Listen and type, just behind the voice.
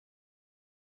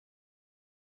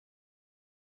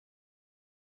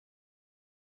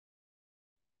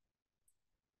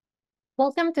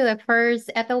Welcome to the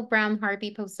first Ethel Browne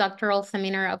Harvey Postdoctoral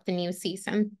Seminar of the new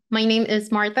season. My name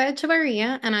is Martha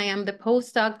Echevarria, and I am the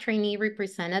postdoc trainee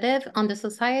representative on the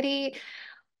Society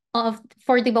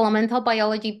for Developmental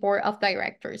Biology Board of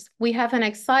Directors. We have an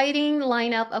exciting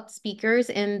lineup of speakers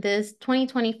in this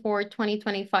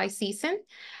 2024-2025 season,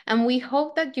 and we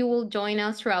hope that you will join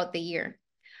us throughout the year.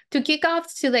 To kick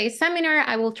off today's seminar,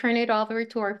 I will turn it over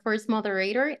to our first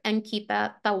moderator,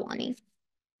 Ankita Thawani.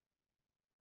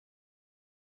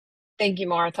 Thank you,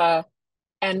 Martha,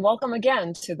 and welcome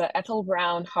again to the Ethel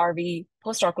Browne Harvey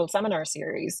Postdoctoral Seminar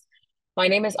Series. My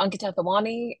name is Ankita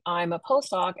Thawani. I'm a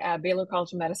postdoc at Baylor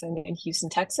College of Medicine in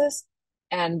Houston, Texas,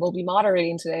 and will be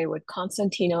moderating today with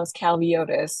Konstantinos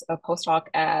Kalyviotis, a postdoc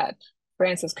at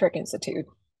Francis Crick Institute.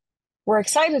 We're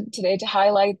excited today to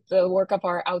highlight the work of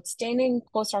our outstanding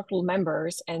postdoctoral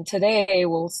members, and today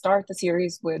we'll start the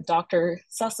series with Dr.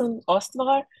 Sassan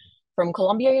Ostvar from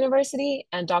Columbia University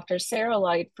and Dr. Sarah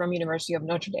Light from University of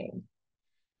Notre Dame.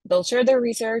 They'll share their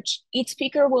research. Each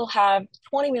speaker will have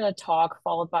a 20-minute talk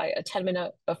followed by a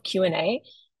 10-minute of Q&A.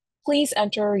 Please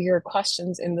enter your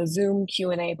questions in the Zoom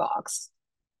Q&A box.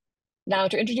 Now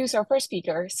to introduce our first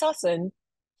speaker, Sassan.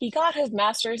 He got his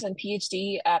master's and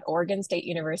PhD at Oregon State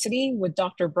University with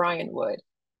Dr. Brian Wood.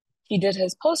 He did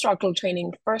his postdoctoral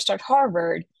training first at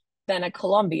Harvard, then at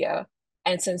Columbia,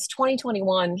 and since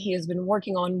 2021, he has been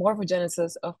working on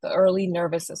morphogenesis of the early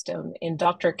nervous system in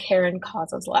Dr. Karen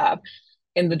Kaza's lab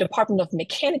in the Department of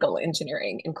Mechanical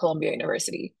Engineering in Columbia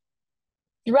University.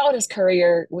 Throughout his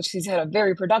career, which he's had a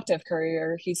very productive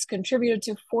career, he's contributed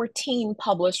to 14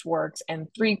 published works and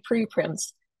 3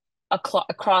 preprints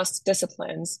across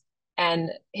disciplines.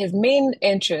 And his main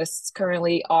interests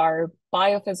currently are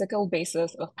biophysical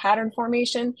basis of pattern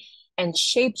formation and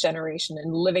shape generation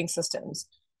in living systems.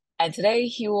 And today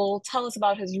he will tell us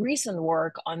about his recent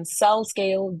work on cell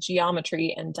scale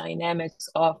geometry and dynamics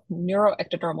of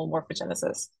neuroectodermal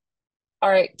morphogenesis. All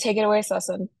right, take it away,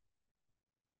 Sassan.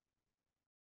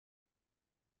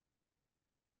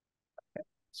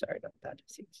 Sorry about that.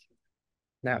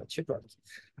 Now it should work.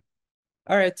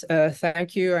 All right,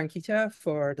 thank you, Ankita,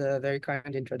 for the very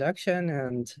kind introduction.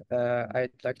 And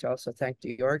I'd like to also thank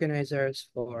the organizers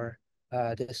for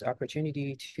this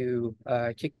opportunity to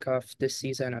kick off this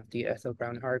season of the Ethel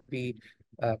Browne Harvey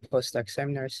postdoc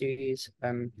seminar series.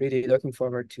 I'm really looking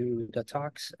forward to the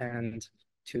talks and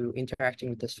to interacting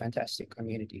with this fantastic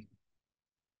community.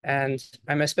 And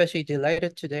I'm especially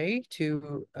delighted today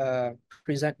to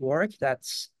present work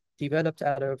that's developed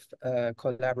out of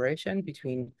collaboration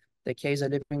between the Kaza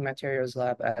Living Materials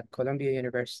Lab at Columbia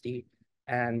University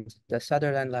and the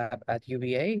Sutherland Lab at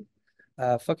UVA,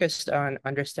 focused on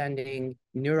understanding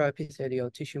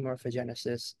neuroepithelial tissue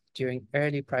morphogenesis during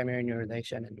early primary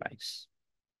neurulation in mice.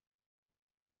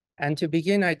 And to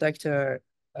begin, I'd like to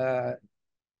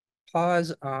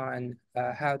pause on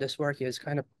how this work is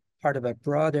kind of part of a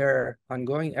broader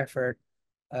ongoing effort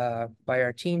by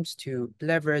our teams to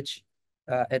leverage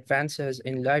advances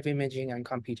in live imaging and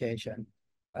computation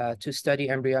to study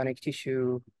embryonic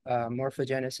tissue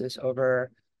morphogenesis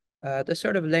over the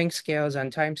sort of length scales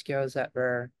and time scales that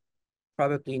were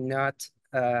probably not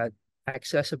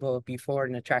accessible before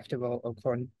in a tractable or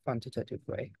quantitative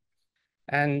way.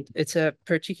 And it's a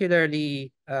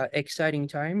particularly exciting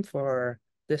time for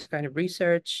this kind of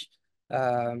research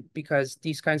because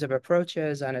these kinds of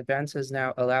approaches and advances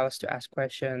now allow us to ask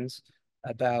questions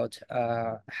about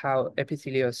how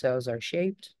epithelial cells are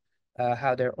shaped,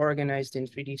 how they're organized in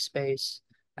 3D space,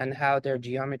 and how their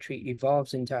geometry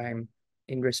evolves in time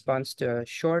in response to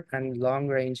short and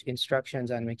long-range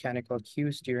instructions and mechanical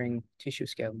cues during tissue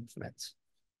scale movements.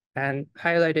 And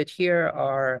highlighted here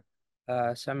are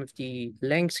some of the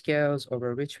length scales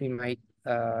over which we might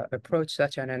approach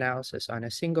such an analysis on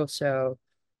a single cell,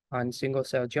 on single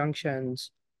cell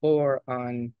junctions, or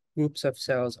on groups of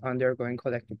cells undergoing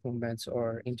collective movements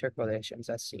or interpolations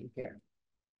as seen here.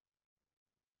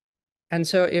 And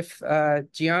so if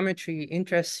geometry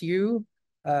interests you,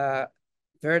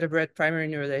 vertebrate primary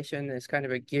neurulation is kind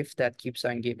of a gift that keeps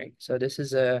on giving. So this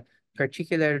is a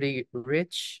particularly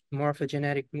rich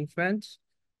morphogenetic movement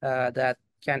that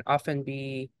can often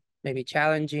be maybe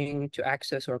challenging to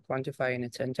access or quantify in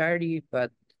its entirety,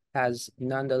 but has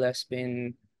nonetheless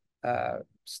been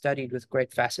studied with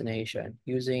great fascination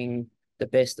using the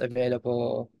best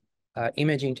available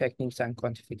imaging techniques and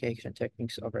quantification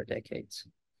techniques over decades.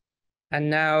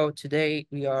 And now today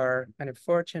we are kind of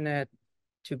fortunate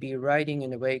to be riding in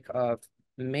the wake of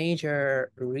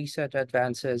major research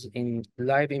advances in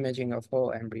live imaging of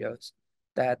whole embryos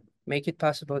that make it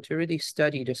possible to really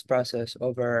study this process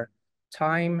over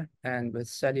time and with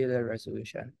cellular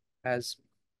resolution. As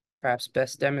perhaps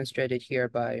best demonstrated here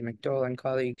by McDowell and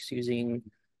colleagues using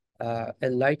a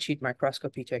light sheet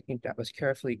microscopy technique that was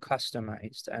carefully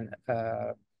customized and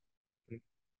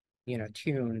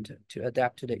tuned to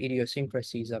adapt to the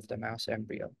idiosyncrasies of the mouse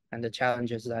embryo and the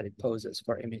challenges that it poses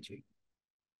for imaging.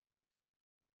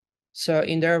 So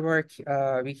in their work,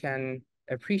 we can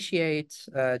appreciate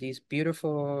these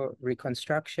beautiful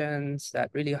reconstructions that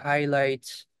really highlight,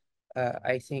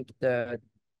 I think,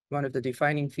 one of the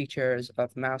defining features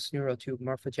of mouse neural tube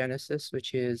morphogenesis,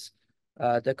 which is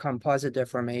the composite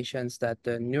deformations that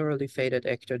the neurally faded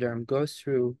ectoderm goes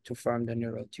through to form the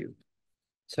neural tube.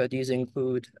 So these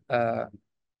include kind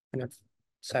of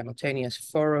simultaneous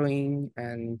furrowing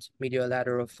and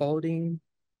mediolateral folding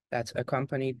that's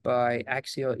accompanied by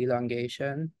axial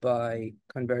elongation by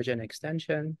convergent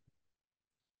extension,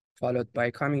 followed by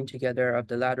coming together of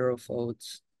the lateral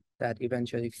folds that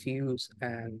eventually fuse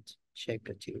and shape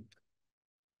the tube.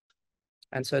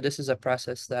 And so this is a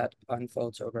process that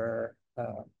unfolds over a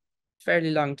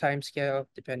fairly long time scale,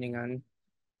 depending on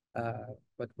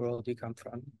what world you come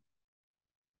from.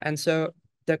 And so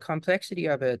the complexity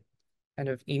of it kind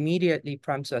of immediately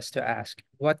prompts us to ask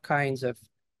what kinds of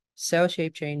cell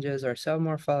shape changes or cell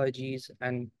morphologies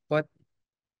and what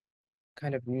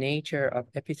kind of nature of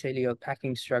epithelial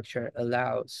packing structure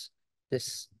allows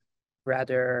this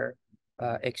rather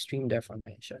extreme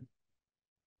deformation.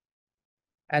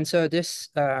 And so this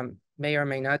may or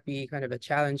may not be kind of a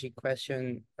challenging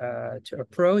question to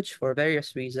approach for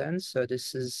various reasons. So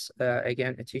this is,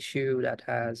 again, a tissue that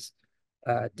has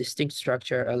distinct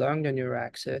structure along the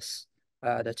neuroaxis.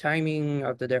 The timing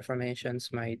of the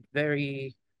deformations might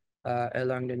vary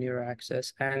along the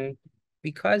neuroaxis. And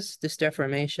because this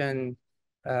deformation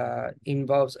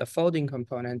involves a folding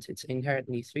component, it's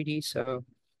inherently 3D. So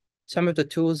some of the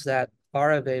tools that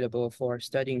are available for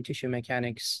studying tissue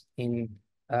mechanics in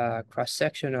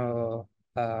cross-sectional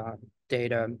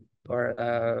data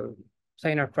or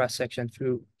planar cross-section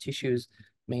through tissues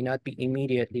may not be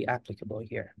immediately applicable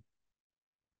here.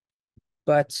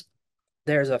 But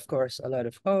there's, of course, a lot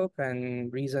of hope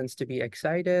and reasons to be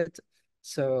excited.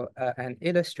 So an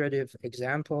illustrative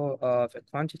example of a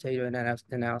quantitative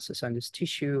analysis on this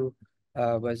tissue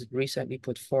was recently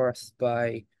put forth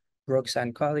by Brooks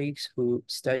and colleagues who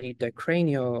studied the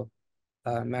cranial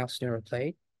mouse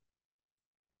neuroplate.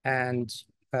 And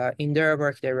in their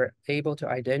work, they were able to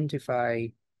identify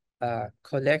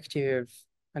collective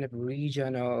kind of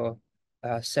regional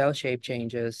cell shape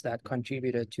changes that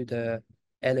contributed to the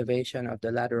elevation of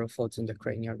the lateral folds in the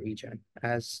cranial region,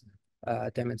 as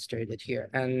demonstrated here.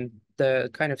 And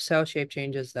the kind of cell shape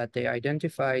changes that they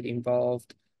identified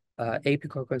involved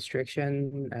apical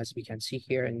constriction, as we can see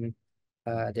here in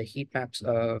the heat maps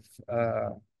of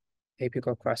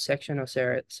apical cross-sectional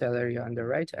cell area on the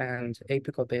right and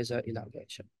apical basal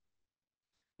elongation.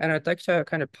 And I'd like to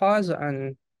kind of pause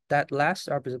on that last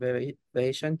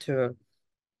observation to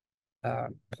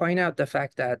point out the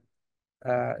fact that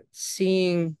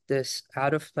seeing this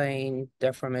out-of-plane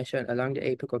deformation along the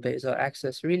apical basal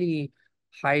axis really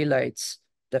highlights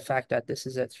the fact that this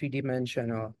is a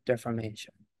three-dimensional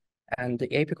deformation. And the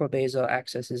apical basal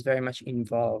axis is very much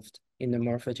involved in the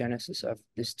morphogenesis of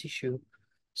this tissue.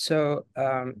 So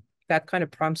that kind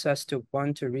of prompts us to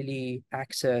want to really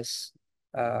access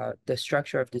the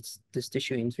structure of this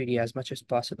tissue in 3D as much as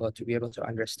possible to be able to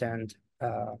understand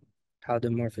how the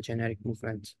morphogenetic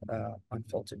movement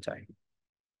unfolds in time.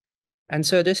 And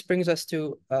so this brings us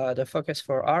to the focus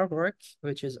for our work,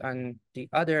 which is on the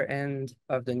other end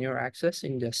of the neuroaxis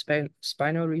in the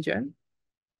spinal region.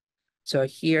 So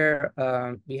here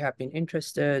we have been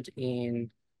interested in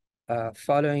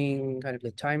following kind of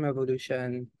the time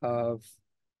evolution of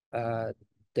the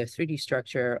 3D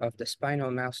structure of the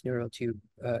spinal mouse neural tube,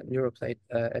 neuroplate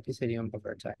epithelium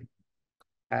over time,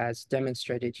 as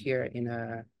demonstrated here in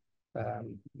a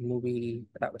movie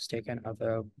that was taken of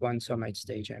a one somite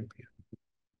stage embryo.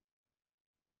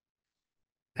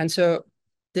 And so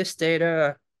this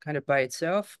data kind of by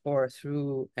itself or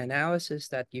through analysis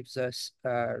that gives us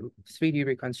 3D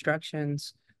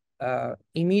reconstructions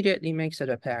immediately makes it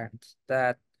apparent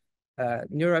that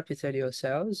neuroepithelial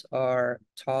cells are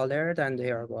taller than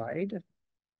they are wide,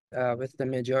 with the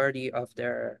majority of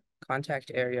their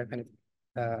contact area kind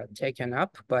of taken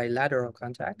up by lateral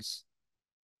contacts.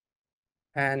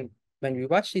 And when we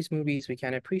watch these movies, we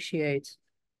can appreciate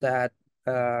that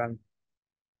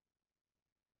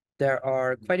there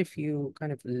are quite a few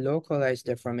kind of localized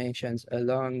deformations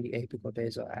along the apical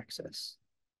basal axis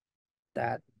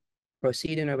that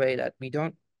proceed in a way that we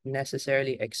don't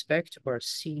necessarily expect or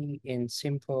see in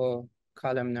simple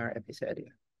columnar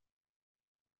epithelia.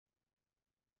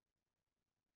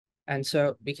 And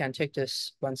so we can take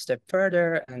this one step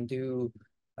further and do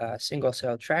single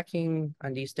cell tracking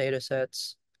on these data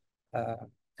sets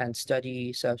and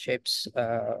study cell shapes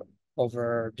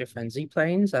over different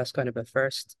z-planes as kind of a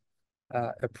first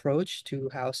approach to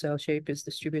how cell shape is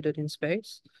distributed in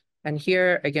space. And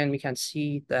here, again, we can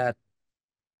see that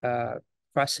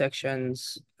cross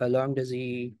sections along the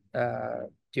z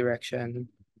direction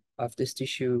of this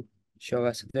tissue show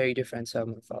us very different cell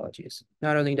morphologies.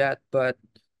 Not only that, but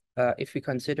if we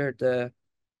consider the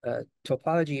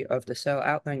topology of the cell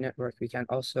outline network, we can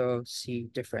also see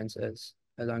differences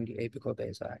along the apical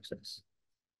basal axis.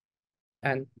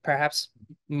 And perhaps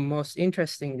most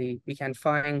interestingly, we can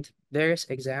find various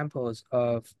examples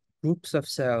of groups of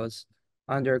cells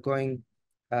undergoing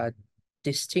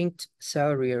distinct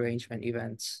cell rearrangement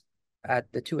events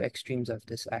at the two extremes of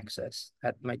this axis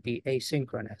that might be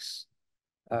asynchronous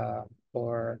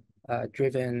or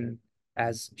driven,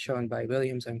 as shown by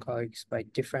Williams and colleagues, by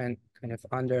different kind of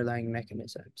underlying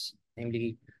mechanisms,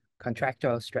 namely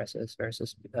contractile stresses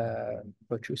versus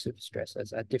protrusive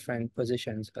stresses at different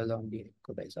positions along the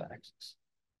apical basal axis.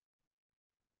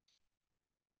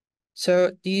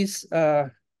 So these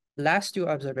last two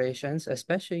observations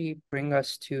especially bring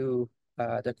us to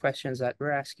the questions that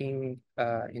we're asking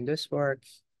in this work.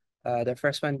 The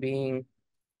first one being,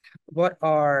 what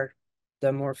are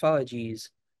the morphologies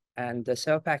and the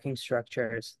cell packing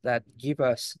structures that give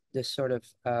us this sort of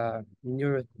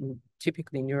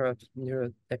typically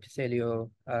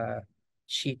neuroepithelial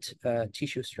sheet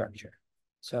tissue structure?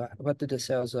 So what do the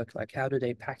cells look like? How do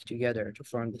they pack together to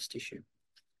form this tissue?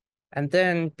 And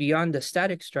then beyond the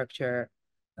static structure,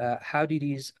 how do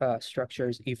these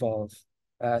structures evolve?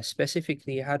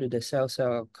 Specifically, how do the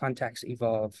cell-cell contacts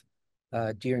evolve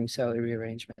during cell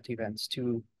rearrangement events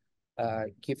to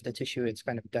give the tissue its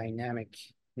kind of dynamic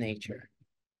nature?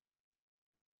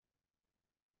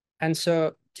 And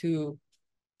so to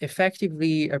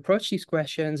effectively approach these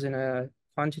questions in a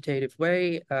quantitative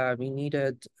way, we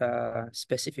needed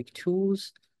specific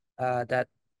tools that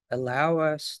allow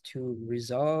us to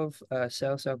resolve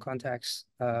cell-cell contacts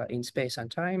in space and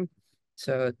time.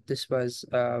 So this was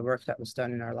work that was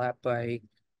done in our lab by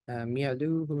Mia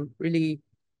Liu, who really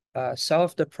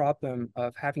solved the problem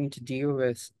of having to deal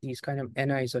with these kind of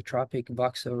anisotropic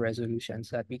voxel resolutions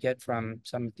that we get from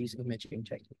some of these imaging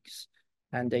techniques.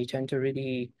 And they tend to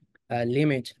really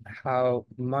limit how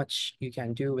much you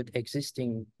can do with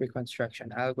existing reconstruction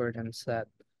algorithms that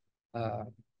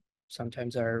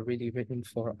sometimes are really written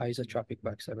for isotropic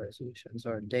voxel resolutions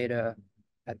or data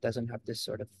that doesn't have this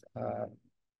sort of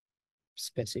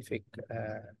specific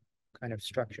kind of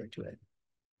structure to it.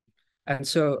 And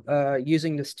so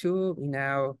using this tool, we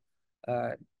now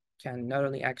can not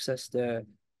only access the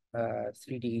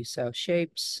 3D cell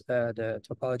shapes, the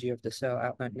topology of the cell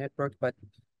outline network, but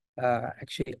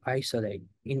actually isolate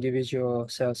individual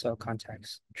cell-cell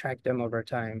contacts, track them over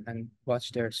time, and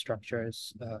watch their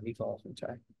structures evolve in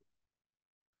time.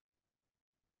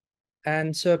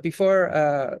 And so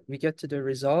before we get to the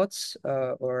results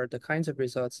or the kinds of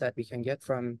results that we can get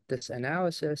from this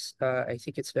analysis, I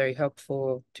think it's very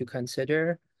helpful to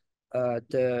consider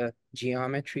the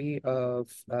geometry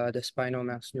of the spinal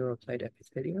mouse neuroplate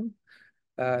epithelium.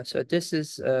 So this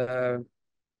is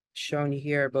shown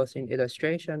here both in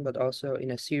illustration, but also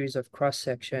in a series of cross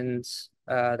sections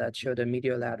that show the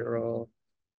mediolateral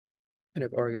kind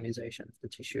of organization of the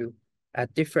tissue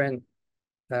at different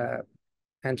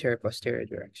anterior posterior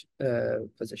direction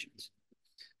positions.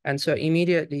 And so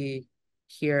immediately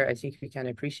here, I think we can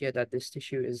appreciate that this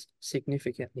tissue is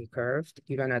significantly curved,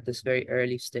 even at this very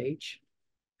early stage.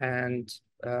 And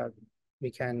we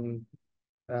can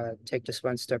take this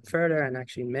one step further and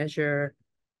actually measure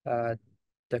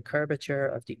the curvature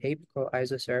of the apical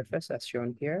isosurface as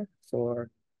shown here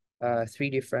for 3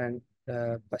 different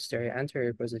posterior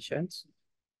anterior positions.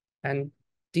 And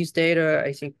these data,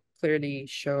 I think, clearly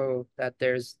show that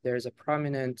there's a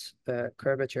prominent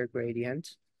curvature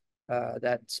gradient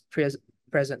that's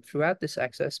present throughout this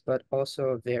axis, but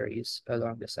also varies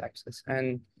along this axis.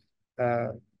 And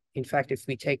in fact, if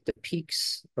we take the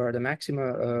peaks or the maxima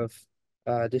of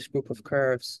this group of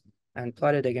curves and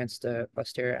plot it against the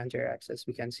posterior anterior axis,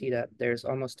 we can see that there's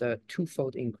almost a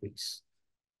 2-fold increase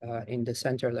in the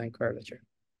center line curvature.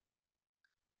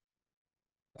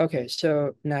 Okay,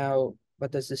 so now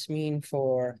what does this mean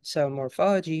for cell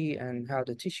morphology and how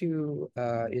the tissue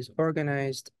is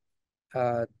organized?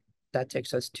 That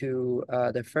takes us to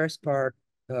the first part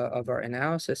of our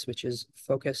analysis, which is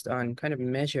focused on kind of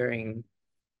measuring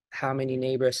how many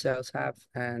neighbor cells have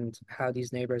and how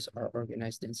these neighbors are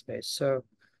organized in space. So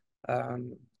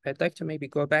I'd like to maybe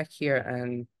go back here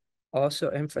and also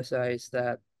emphasize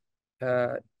that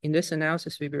in this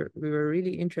analysis, we were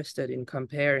really interested in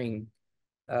comparing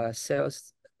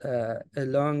cells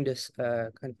along this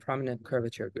kind of prominent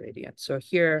curvature gradient. So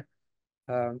here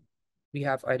we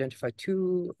have identified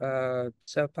two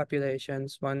cell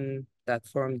populations, one that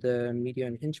form the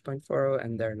median hinge point furrow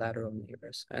and their lateral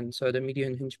neighbors. And so the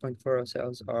median hinge point furrow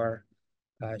cells are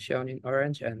shown in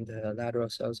orange, and the lateral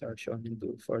cells are shown in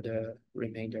blue for the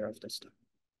remainder of the study.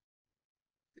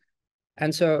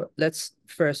 And so let's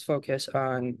first focus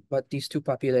on what these two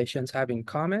populations have in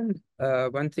common.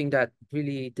 One thing that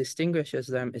really distinguishes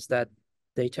them is that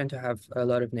they tend to have a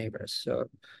lot of neighbors. So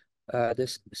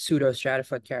this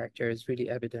pseudo-stratified character is really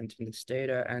evident in this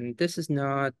data. And this is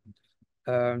not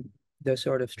the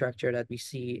sort of structure that we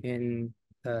see in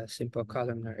simple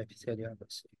columnar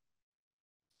epitheliopathy.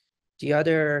 The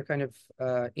other kind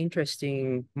of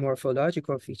interesting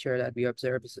morphological feature that we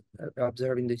observe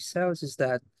in these cells is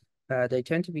that they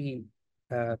tend to be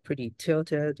pretty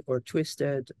tilted or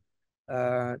twisted.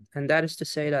 And that is to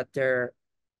say that their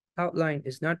outline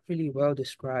is not really well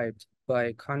described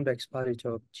by convex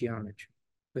polytope geometry,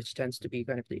 which tends to be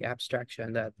kind of the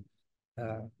abstraction that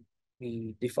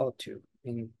we default to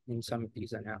in some of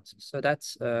these analyses. So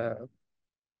that's a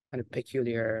kind of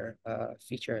peculiar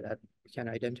feature that we can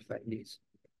identify in these.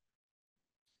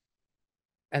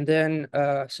 And then,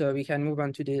 so we can move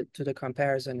on to the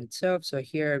comparison itself. So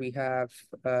here we have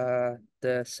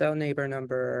the cell neighbor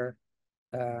number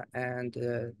and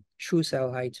true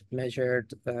cell height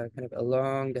measured kind of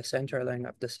along the center line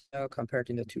of the cell compared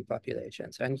in the two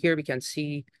populations. And here we can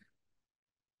see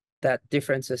that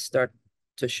differences start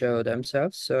to show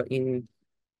themselves. So in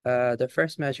the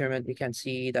first measurement, we can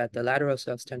see that the lateral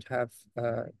cells tend to have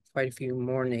quite a few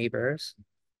more neighbors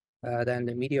than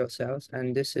the medial cells.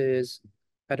 And this is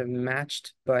kind of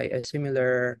matched by a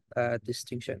similar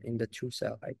distinction in the true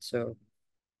cell height. So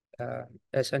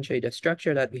essentially the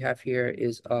structure that we have here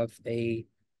is of a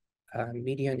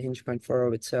median hinge point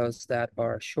furrow with cells that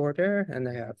are shorter and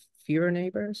they have fewer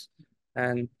neighbors,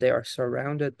 and they are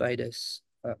surrounded by this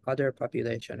other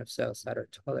population of cells that are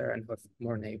taller and have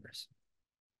more neighbors.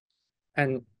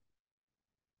 And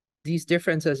these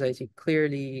differences, I think,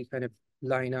 clearly kind of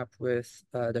line up with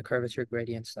the curvature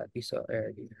gradients that we saw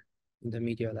earlier in the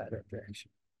medial lateral direction.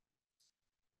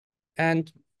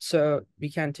 And so we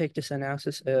can take this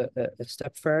analysis a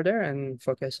step further and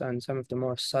focus on some of the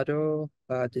more subtle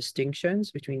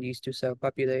distinctions between these two cell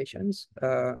populations.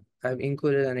 I've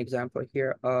included an example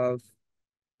here of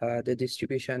the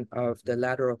distribution of the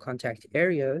lateral contact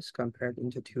areas compared in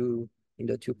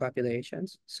the two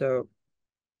populations. So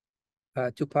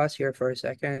to pause here for a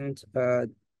second,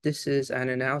 this is an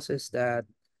analysis that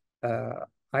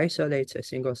isolates a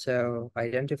single cell,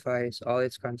 identifies all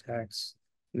its contacts,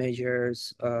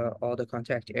 measures all the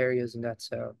contact areas in that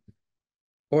cell,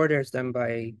 orders them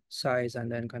by size, and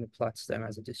then kind of plots them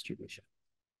as a distribution.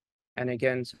 And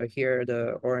again, so here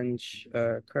the orange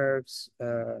curves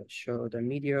show the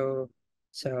medial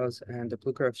cells and the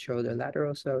blue curves show the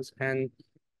lateral cells. And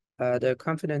the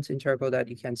confidence interval that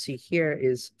you can see here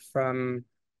is from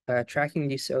tracking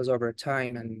these cells over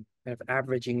time and kind of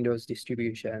averaging those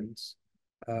distributions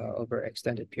over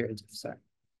extended periods of time.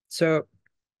 So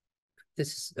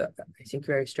this is, I think,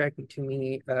 very striking to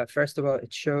me. First of all,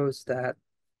 it shows that,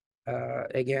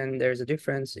 again, there's a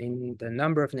difference in the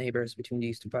number of neighbors between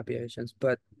these two populations,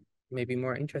 but maybe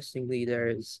more interestingly, there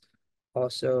is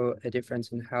also a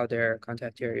difference in how their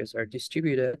contact areas are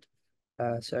distributed.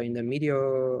 So in the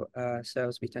medial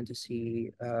cells, we tend to see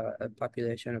a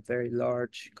population of very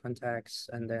large contacts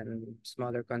and then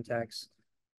smaller contacts.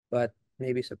 But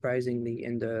maybe surprisingly,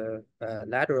 in the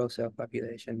lateral cell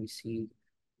population, we see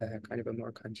kind of a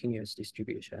more continuous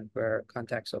distribution where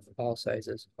contacts of all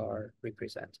sizes are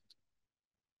represented.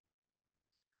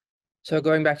 So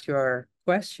going back to our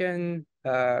question,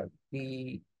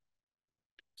 we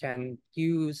can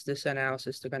use this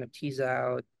analysis to kind of tease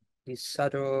out these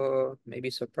subtle,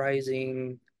 maybe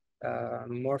surprising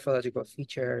morphological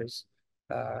features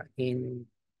in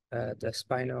the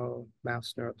spinal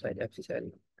mouse neuroplate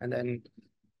epithelium, and then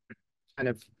kind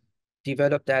of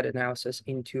develop that analysis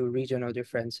into regional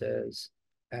differences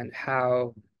and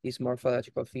how these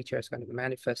morphological features kind of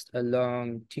manifest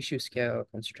along tissue scale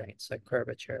constraints like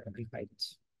curvature and height.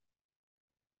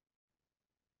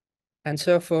 And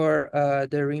so for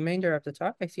the remainder of the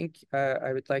talk, I think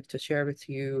I would like to share with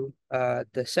you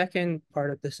the second part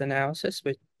of this analysis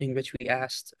in which we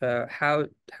asked how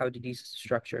do these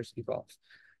structures evolve?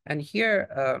 And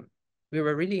here we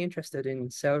were really interested in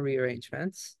cell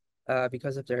rearrangements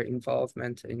because of their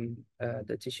involvement in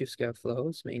the tissue scale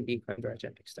flows, mainly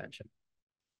convergent extension.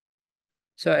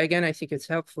 So again, I think it's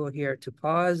helpful here to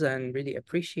pause and really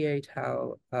appreciate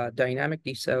how dynamic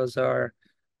these cells are,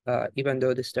 even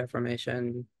though this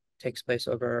deformation takes place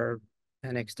over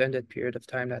an extended period of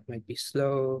time that might be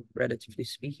slow, relatively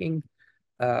speaking.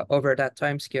 Over that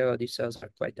time scale, these cells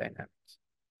are quite dynamic.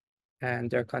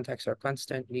 And their contacts are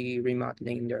constantly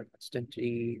remodeling, they're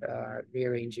constantly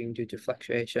rearranging due to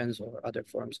fluctuations or other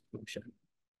forms of motion.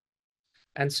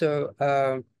 And so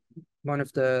one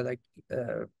of the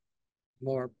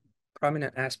more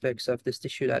prominent aspects of this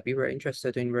tissue that we were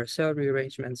interested in were cell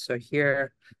rearrangements. So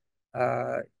here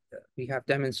we have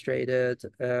demonstrated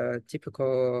a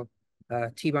typical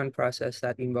T1 process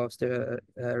that involves the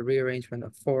rearrangement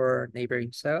of 4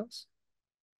 neighboring cells.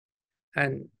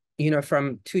 And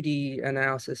from 2D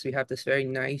analysis, we have this very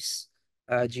nice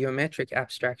geometric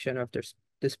abstraction of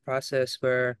this process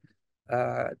where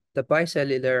the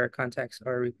bicellular contacts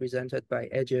are represented by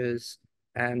edges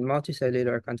and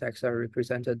multicellular contacts are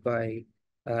represented by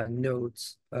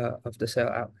nodes of the cell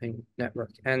outline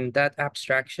network. And that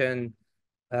abstraction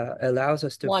allows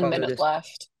us to 1 follow minute this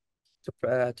left.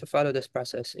 To follow this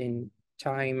process in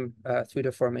time through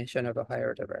the formation of a higher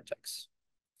order vertex.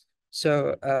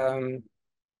 So I'm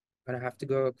gonna have to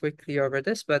go quickly over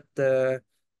this, but the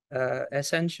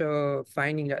essential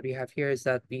finding that we have here is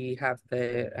that we have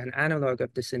an analog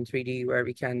of this in 3D where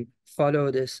we can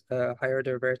follow this higher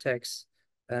order vertex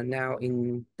now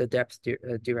in the depth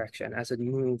direction as it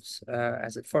moves,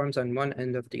 as it forms on one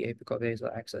end of the apical basal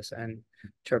axis and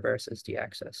traverses the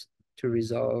axis to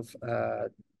resolve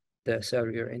the cell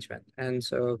rearrangement. And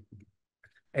so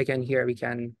again, here we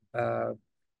can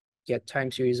get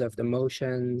time series of the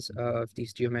motions of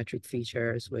these geometric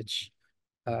features, which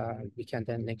we can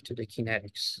then link to the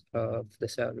kinetics of the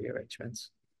cell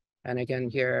rearrangements. And again,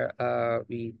 here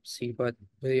we see what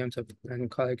Williams and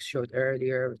colleagues showed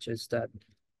earlier, which is that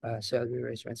cell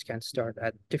rearrangements can start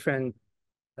at different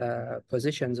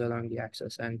positions along the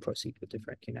axis and proceed with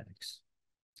different kinetics.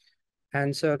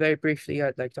 And so very briefly,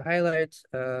 I'd like to highlight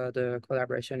the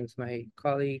collaboration with my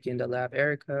colleague in the lab,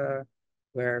 Erica,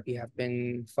 where we have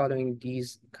been following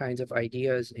these kinds of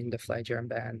ideas in the fly germ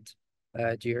band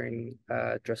during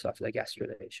Drosophila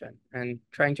gastrulation and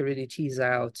trying to really tease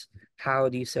out how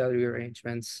these cell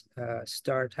rearrangements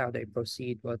start, how they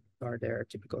proceed, what are their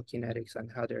typical kinetics,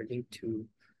 and how they're linked to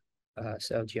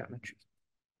cell geometry.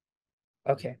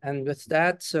 Okay, and with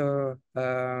that, so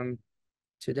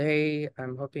today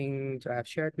I'm hoping to have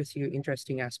shared with you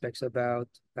interesting aspects about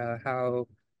how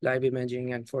live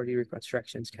imaging and 4D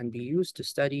reconstructions can be used to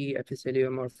study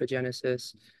epithelial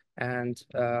morphogenesis. And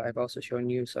I've also shown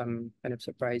you some kind of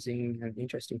surprising and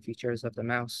interesting features of the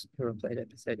mouse neuroplate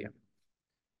epithelium.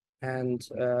 And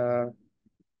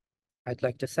I'd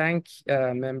like to thank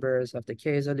members of the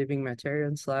KESA Living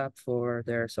Materials Lab for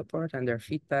their support and their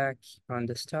feedback on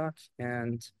this talk,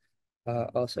 and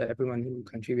also everyone who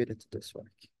contributed to this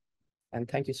work. And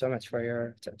thank you so much for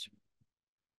your attention.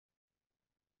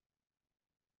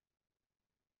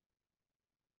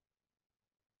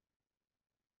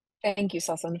 Thank you,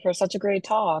 Sassan, for such a great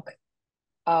talk.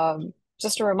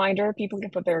 Just a reminder, people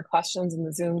can put their questions in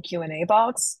the Zoom Q&A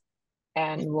box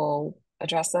and we'll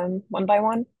address them one by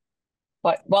one.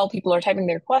 But while people are typing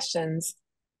their questions,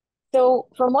 so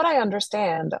from what I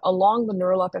understand, along the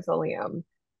neural epithelium,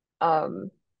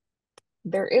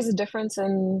 there is a difference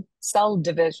in cell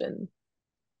division.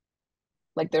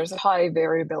 Like there's a high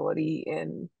variability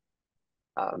in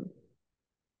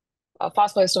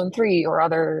phosphohistone 3 or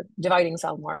other dividing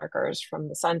cell markers from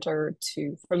the center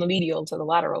from the medial to the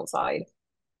lateral side.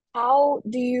 How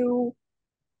do you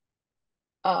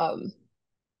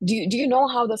do you know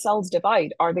how the cells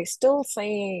divide? Are they still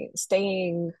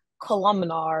staying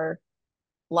columnar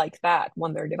like that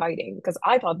when they're dividing? Because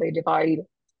I thought they divide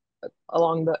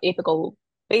along the apical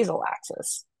basal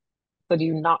axis. So do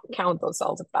you not count those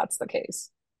cells if that's the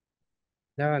case?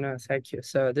 No, thank you.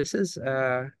 So this is,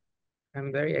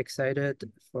 I'm very excited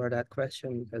for that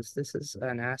question because this is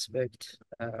an aspect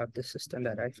of the system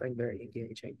that I find very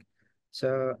engaging.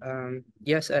 So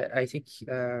yes, I think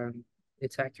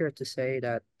it's accurate to say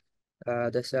that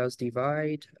the cells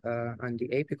divide on the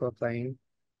apical plane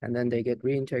and then they get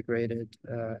reintegrated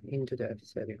into the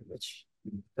epithelium, which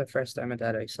the first time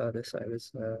that I saw this, I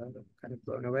was kind of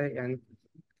blown away. And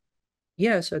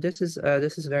yeah, so this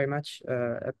is very much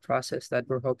a process that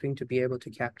we're hoping to be able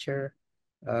to capture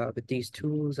with these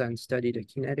tools and study the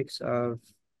kinetics of.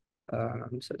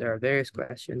 So there are various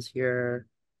questions here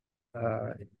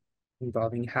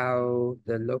involving how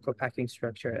the local packing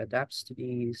structure adapts to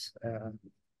these,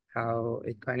 how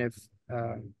it kind of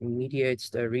mediates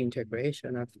the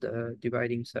reintegration of the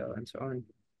dividing cell and so on.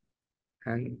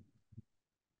 And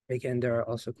again, there are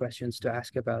also questions to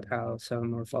ask about how cell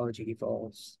morphology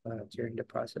evolves during the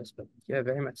process. But yeah,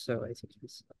 very much so, I think.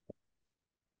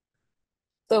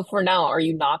 So for now, are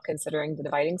you not considering the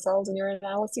dividing cells in your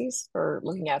analyses for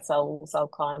looking at cell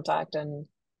contact and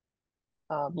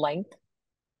length?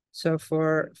 So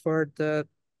for the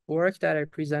work that I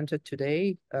presented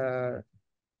today,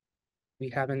 we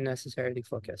haven't necessarily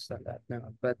focused on that,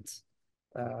 no. But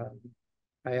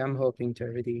I am hoping to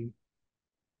really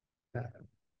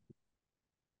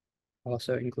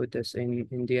also include this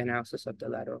in the analysis of the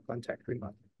lateral contact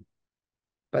remodeling.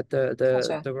 But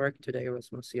Gotcha. the work today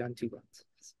was mostly on T-bonds.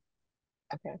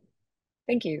 Okay,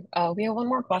 thank you. We have one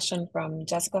more question from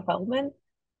Jessica Feldman.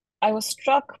 I was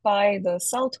struck by the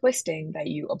cell twisting that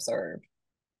you observed.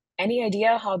 Any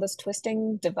idea how this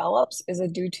twisting develops? Is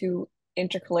it due to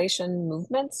intercalation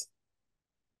movements?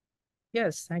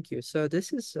 Yes, thank you. So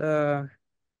this is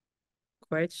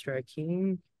quite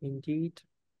striking indeed.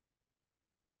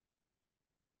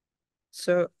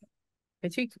 So I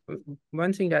think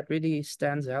one thing that really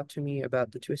stands out to me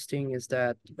about the twisting is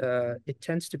that it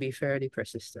tends to be fairly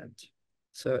persistent.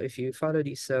 So if you follow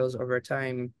these cells over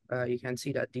time, you can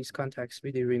see that these contacts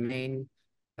really remain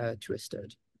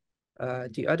twisted.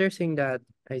 The other thing that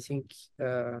I think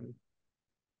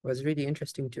was really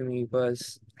interesting to me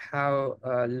was how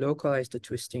localized the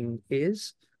twisting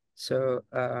is. So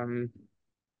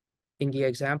in the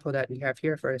example that we have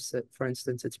here, for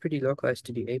instance, it's pretty localized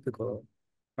to the apical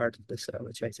part of the cell,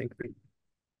 which I think I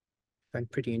find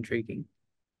pretty intriguing.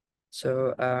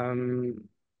 So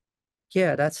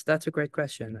yeah, that's a great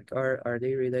question. Like, are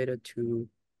they related to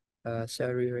cell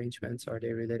rearrangements? Are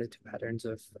they related to patterns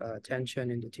of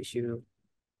tension in the tissue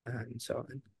and so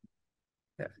on?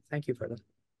 Yeah, thank you for that.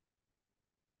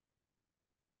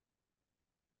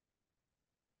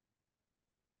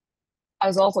 I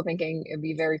was also thinking it'd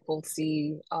be very cool to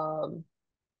see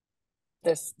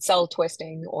this cell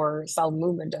twisting or cell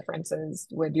movement differences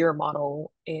with your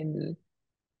model in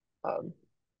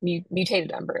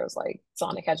mutated embryos, like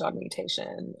sonic hedgehog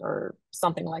mutation or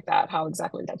something like that, how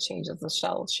exactly that changes the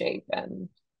shell shape and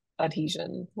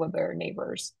adhesion with their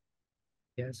neighbors.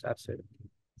 Yes, absolutely.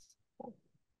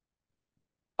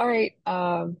 All right,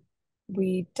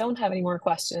 we don't have any more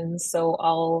questions, so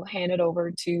I'll hand it over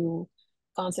to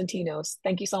Konstantinos.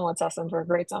 Thank you so much, Sassan, for a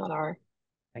great seminar.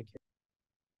 Thank you.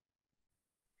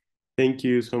 Thank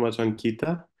you so much,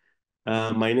 Ankita.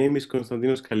 My name is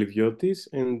Konstantinos Kalyviotis,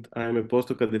 and I'm a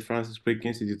postdoc at the Francis Crick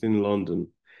Institute in London.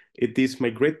 It is my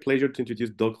great pleasure to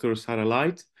introduce Dr. Sarah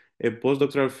Light, a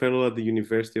postdoctoral fellow at the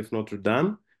University of Notre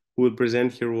Dame, who will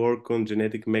present her work on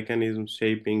genetic mechanisms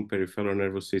shaping peripheral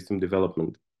nervous system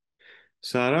development.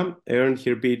 Sarah earned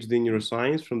her PhD in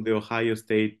neuroscience from the Ohio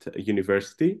State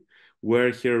University,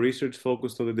 where her research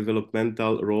focused on the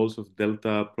developmental roles of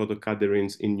delta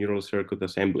protocaderins in neural circuit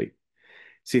assembly.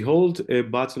 She holds a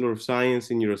Bachelor of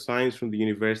Science in Neuroscience from the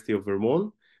University of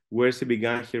Vermont, where she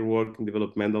began her work in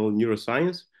developmental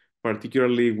neuroscience,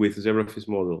 particularly with zebrafish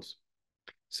models.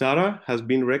 Sarah has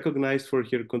been recognized for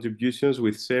her contributions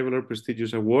with several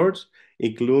prestigious awards,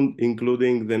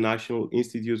 including the National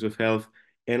Institutes of Health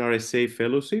NRSA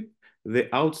Fellowship, the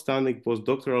Outstanding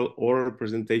Postdoctoral Oral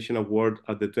Presentation Award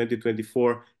at the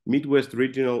 2024 Midwest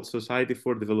Regional Society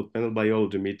for Developmental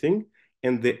Biology meeting,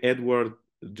 and the Edward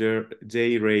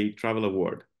J. Ray Travel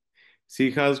Award. She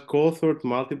has co-authored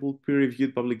multiple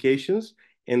peer-reviewed publications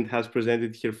and has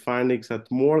presented her findings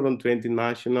at more than 20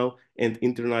 national and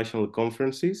international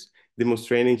conferences,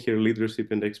 demonstrating her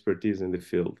leadership and expertise in the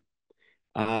field.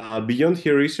 Beyond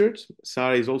her research,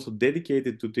 Sarah is also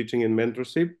dedicated to teaching and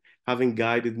mentorship, having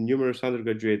guided numerous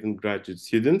undergraduate and graduate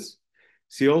students.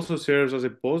 She also serves as a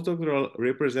postdoctoral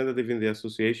representative in the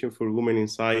Association for Women in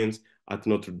Science at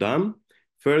Notre Dame,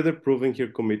 further proving her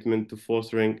commitment to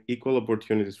fostering equal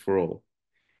opportunities for all.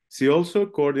 She also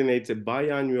coordinates a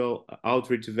biannual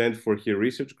outreach event for her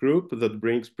research group that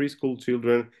brings preschool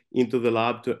children into the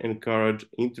lab to encourage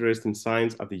interest in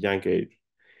science at a young age.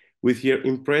 With her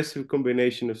impressive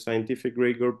combination of scientific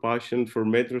rigor, passion for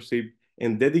mentorship,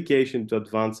 and dedication to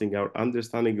advancing our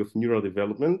understanding of neural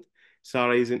development,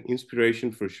 Sarah is an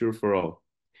inspiration for sure for all.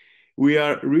 We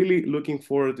are really looking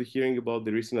forward to hearing about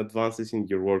the recent advances in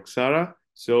your work, Sarah.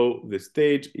 So the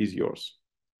stage is yours.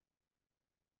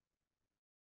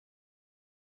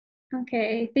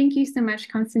 Okay, thank you so much,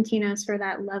 Konstantinos, for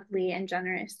that lovely and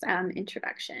generous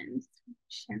introduction.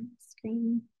 Share my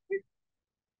screen here.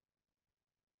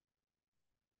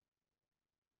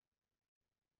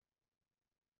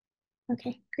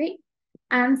 Okay, great.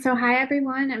 So hi,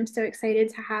 everyone. I'm so excited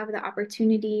to have the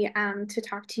opportunity to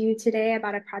talk to you today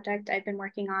about a project I've been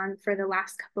working on for the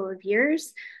last couple of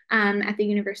years at the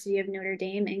University of Notre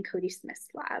Dame in Cody Smith's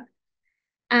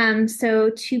lab. So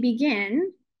to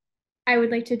begin, I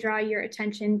would like to draw your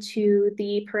attention to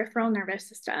the peripheral nervous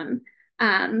system.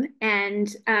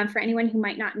 For anyone who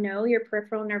might not know, your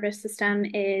peripheral nervous system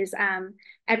is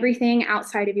everything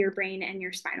outside of your brain and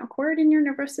your spinal cord in your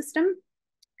nervous system.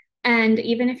 And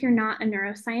even if you're not a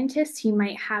neuroscientist, you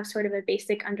might have sort of a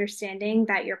basic understanding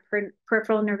that your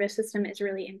peripheral nervous system is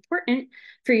really important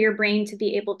for your brain to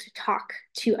be able to talk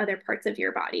to other parts of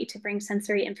your body, to bring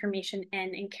sensory information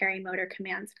in and carry motor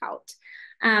commands out.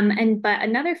 But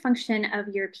another function of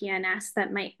your PNS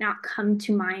that might not come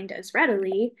to mind as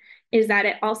readily is that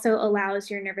it also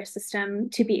allows your nervous system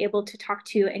to be able to talk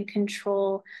to and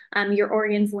control your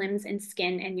organs, limbs, and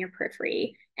skin in your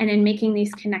periphery. And in making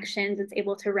these connections, it's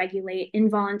able to regulate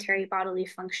involuntary bodily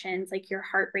functions like your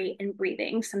heart rate and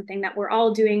breathing, something that we're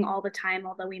all doing all the time,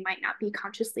 although we might not be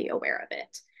consciously aware of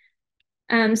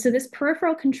it. So this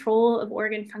peripheral control of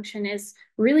organ function is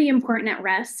really important at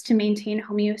rest to maintain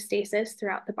homeostasis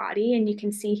throughout the body. And you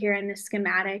can see here in this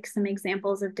schematic some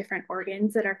examples of different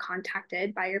organs that are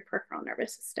contacted by your peripheral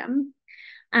nervous system.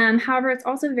 However, it's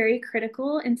also very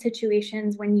critical in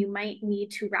situations when you might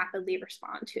need to rapidly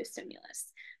respond to a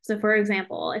stimulus. So for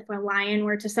example, if a lion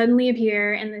were to suddenly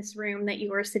appear in this room that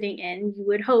you are sitting in, you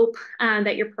would hope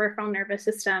that your peripheral nervous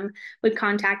system would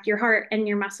contact your heart and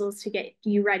your muscles to get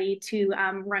you ready to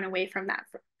run away from that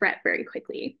threat very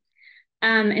quickly.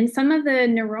 And some of the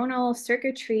neuronal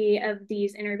circuitry of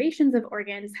these innervations of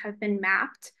organs have been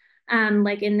mapped,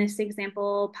 like in this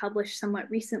example published somewhat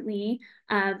recently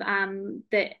of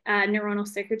the neuronal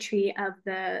circuitry of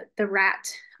the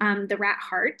rat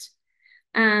heart.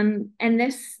 And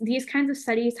these kinds of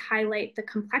studies highlight the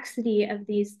complexity of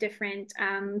these different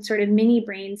sort of mini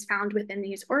brains found within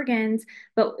these organs.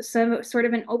 But so sort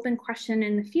of an open question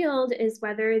in the field is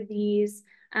whether these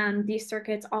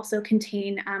circuits also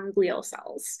contain glial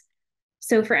cells.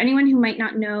 So for anyone who might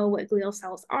not know what glial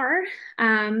cells are,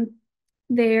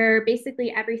 they're basically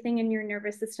everything in your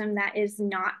nervous system that is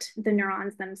not the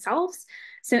neurons themselves.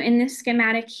 So in this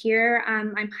schematic here,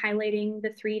 I'm highlighting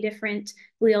the 3 different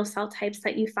glial cell types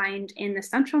that you find in the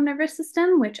central nervous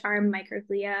system, which are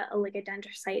microglia,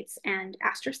 oligodendrocytes, and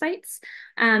astrocytes.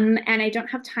 And I don't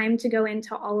have time to go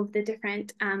into all of the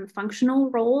different functional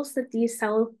roles that these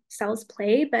cells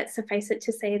play, but suffice it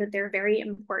to say that they're very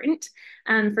important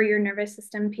for your nervous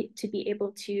system to be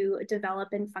able to develop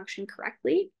and function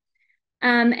correctly.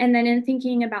 And then in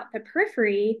thinking about the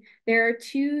periphery, there are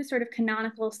 2 sort of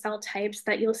canonical cell types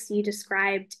that you'll see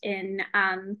described in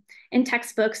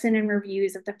textbooks and in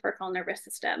reviews of the peripheral nervous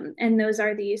system. And those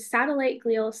are these satellite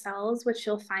glial cells, which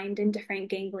you'll find in different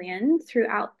ganglion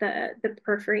throughout the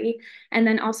periphery, and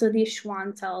then also these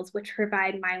Schwann cells, which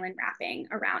provide myelin wrapping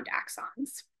around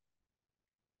axons.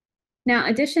 Now,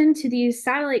 in addition to these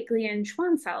satellite glia and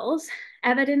Schwann cells,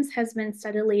 evidence has been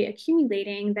steadily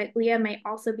accumulating that glia might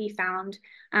also be found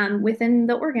within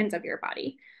the organs of your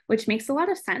body, which makes a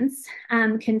lot of sense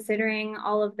considering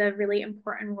all of the really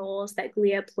important roles that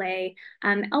glia play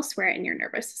elsewhere in your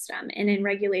nervous system and in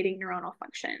regulating neuronal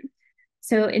function.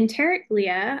 So enteric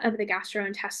glia of the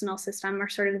gastrointestinal system are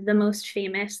sort of the most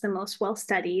famous, the most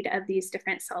well-studied of these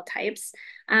different cell types.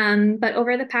 But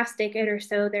over the past decade or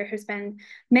so, there has been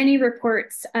many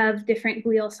reports of different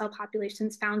glial cell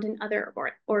populations found in other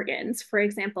organs. For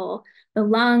example, the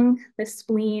lung, the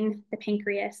spleen, the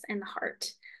pancreas, and the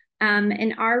heart.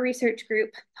 And our research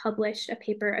group published a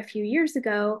paper a few years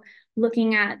ago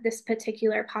looking at this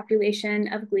particular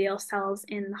population of glial cells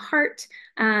in the heart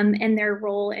and their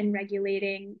role in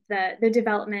regulating the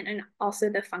development and also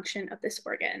the function of this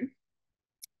organ.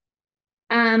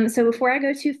 So before I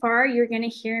go too far, you're going to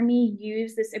hear me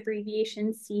use this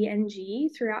abbreviation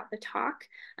CNG throughout the talk.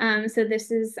 So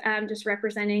this is just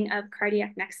representing of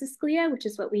cardiac nexus glia, which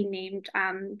is what we named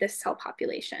this cell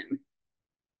population.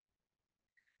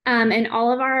 And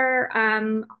all of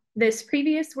our this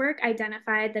previous work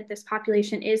identified that this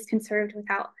population is conserved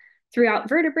throughout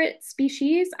vertebrate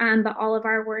species, but all of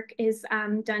our work is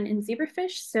done in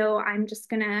zebrafish. So I'm just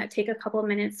gonna take a couple of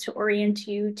minutes to orient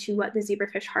you to what the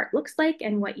zebrafish heart looks like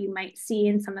and what you might see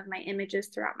in some of my images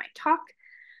throughout my talk.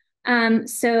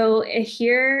 So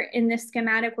here in this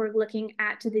schematic, we're looking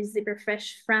at the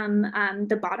zebrafish from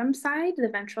the bottom side, the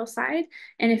ventral side.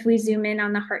 And if we zoom in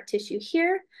on the heart tissue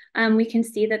here, we can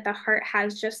see that the heart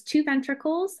has just 2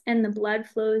 ventricles and the blood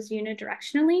flows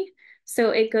unidirectionally.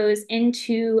 So it goes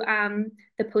into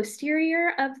the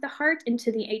posterior of the heart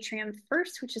into the atrium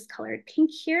first, which is colored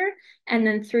pink here, and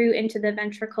then through into the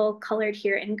ventricle colored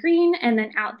here in green, and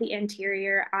then out the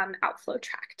anterior outflow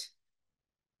tract.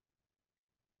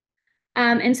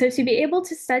 And so to be able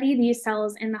to study these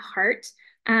cells in the heart,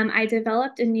 I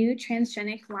developed a new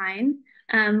transgenic line,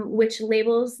 which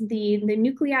labels the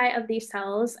nuclei of these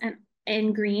cells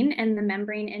in green and the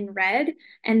membrane in red,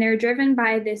 and they're driven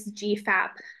by this GFAP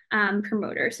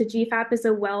promoter. So GFAP is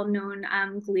a well-known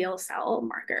glial cell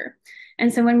marker.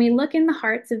 And so when we look in the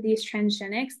hearts of these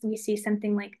transgenics, we see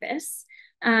something like this,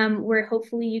 where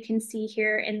hopefully you can see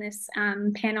here in this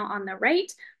panel on the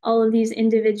right, all of these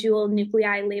individual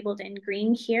nuclei labeled in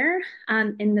green here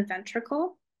in the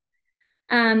ventricle.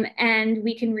 And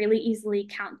we can really easily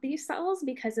count these cells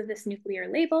because of this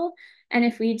nuclear label. And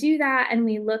if we do that and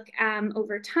we look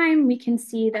over time, we can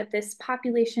see that this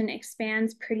population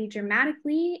expands pretty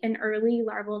dramatically in early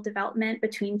larval development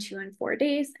between 2 and 4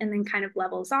 days, and then kind of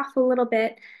levels off a little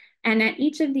bit. And at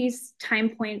each of these time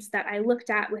points that I looked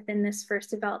at within this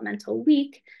first developmental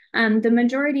week, the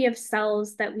majority of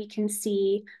cells that we can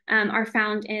see are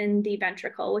found in the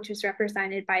ventricle, which is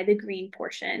represented by the green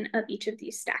portion of each of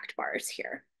these stacked bars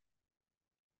here.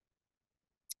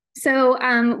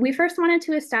 So we first wanted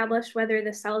to establish whether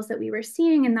the cells that we were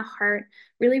seeing in the heart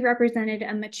really represented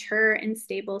a mature and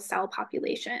stable cell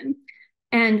population.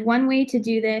 And one way to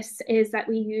do this is that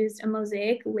we used a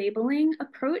mosaic labeling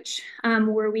approach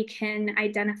where we can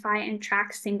identify and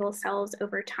track single cells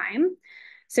over time.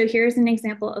 So here's an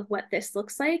example of what this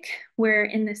looks like, where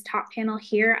in this top panel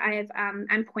here,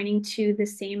 I'm pointing to the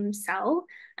same cell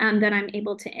that I'm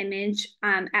able to image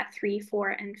at 3, 4,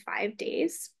 and 5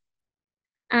 days.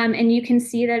 And you can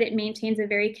see that it maintains a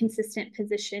very consistent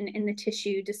position in the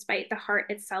tissue despite the heart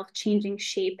itself changing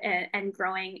shape and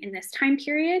growing in this time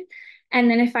period. And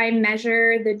then if I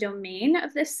measure the domain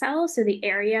of this cell, so the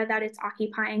area that it's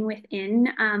occupying within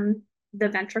the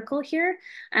ventricle here,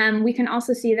 we can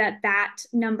also see that that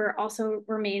number also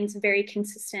remains very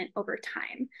consistent over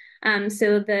time.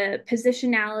 So the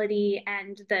positionality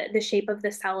and the shape of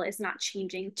the cell is not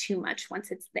changing too much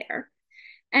once it's there.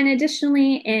 And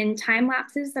additionally, in time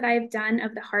lapses that I've done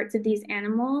of the hearts of these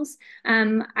animals,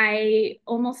 I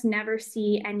almost never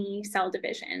see any cell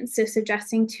division. So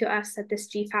suggesting to us that this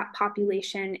GFAP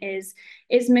population is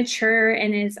mature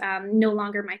and is no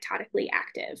longer mitotically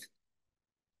active.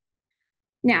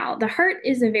 Now, the heart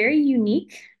is a very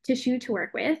unique tissue to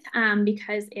work with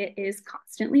because it is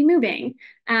constantly moving.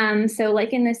 So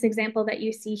like in this example that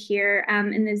you see here,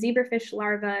 in the zebrafish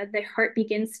larva, the heart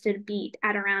begins to beat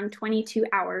at around 22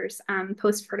 hours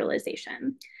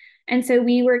post-fertilization. And so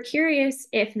we were curious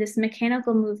if this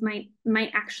mechanical movement might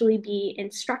actually be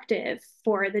instructive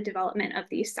for the development of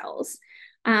these cells.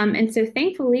 And so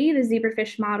thankfully, the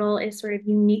zebrafish model is sort of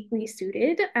uniquely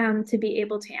suited to be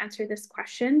able to answer this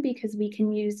question because we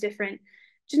can use different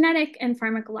genetic and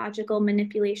pharmacological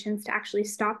manipulations to actually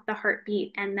stop the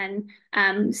heartbeat and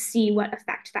then see what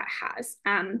effect that has.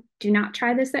 Do not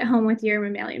try this at home with your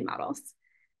mammalian models.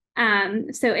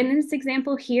 So in this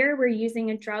example here, we're using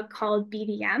a drug called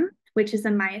BDM, which is a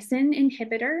myosin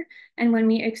inhibitor. And when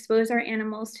we expose our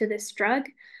animals to this drug,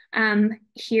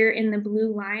 here in the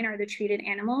blue line are the treated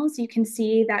animals. You can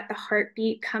see that the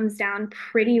heartbeat comes down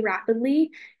pretty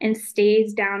rapidly and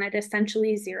stays down at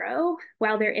essentially 0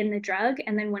 while they're in the drug.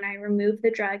 And then when I remove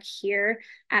the drug here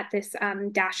at this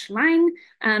dashed line,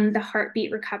 the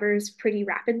heartbeat recovers pretty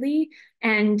rapidly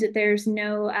and there's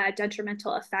no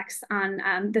detrimental effects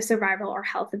on the survival or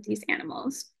health of these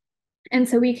animals. And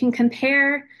so we can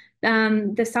compare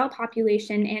the cell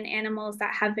population in animals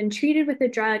that have been treated with the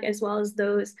drug as well as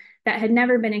those that had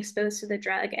never been exposed to the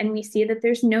drug. And we see that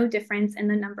there's no difference in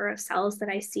the number of cells that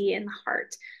I see in the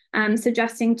heart,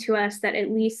 suggesting to us that at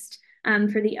least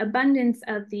for the abundance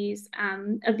of these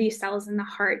cells in the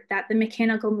heart, that the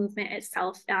mechanical movement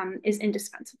itself is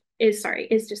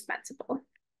dispensable.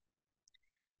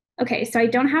 Okay, so I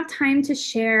don't have time to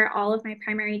share all of my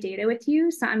primary data with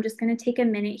you, so I'm just going to take a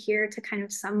minute here to kind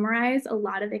of summarize a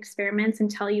lot of experiments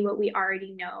and tell you what we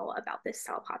already know about this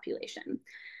cell population.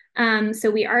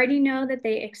 So we already know that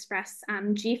they express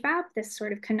GFAP, this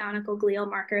sort of canonical glial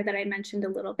marker that I mentioned a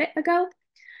little bit ago.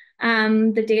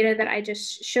 The data that I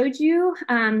just showed you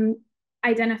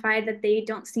identified that they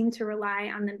don't seem to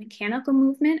rely on the mechanical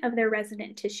movement of their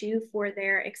resident tissue for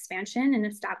their expansion and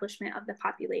establishment of the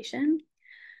population.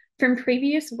 From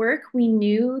previous work, we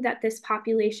knew that this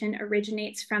population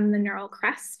originates from the neural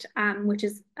crest, which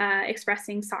is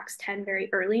expressing SOX10 very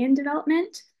early in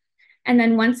development. And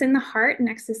then once in the heart,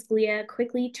 nexus glia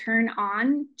quickly turn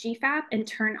on GFAP and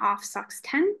turn off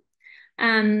SOX10.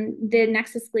 The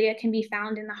nexus glia can be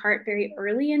found in the heart very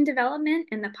early in development,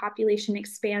 and the population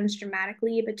expands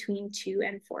dramatically between 2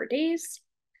 and 4 days.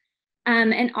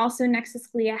 And also nexus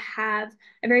glia have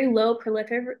a very low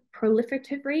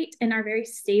proliferative rate and are very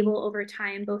stable over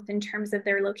time, both in terms of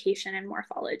their location and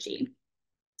morphology.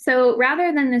 So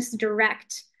rather than this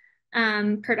direct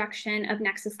production of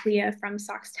nexus glia from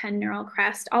SOX10 neural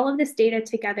crest, all of this data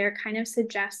together kind of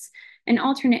suggests an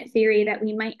alternate theory that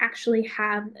we might actually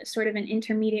have sort of an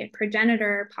intermediate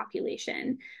progenitor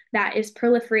population that is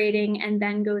proliferating and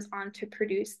then goes on to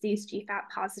produce these GFAP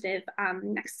positive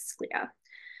nexus glia.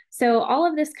 So all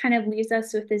of this kind of leaves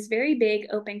us with this very big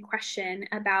open question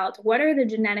about what are the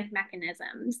genetic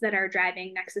mechanisms that are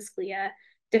driving nexus glia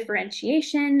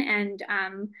differentiation, and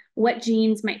what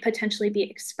genes might potentially be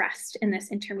expressed in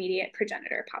this intermediate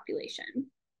progenitor population.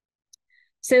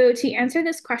 So to answer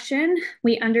this question,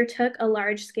 we undertook a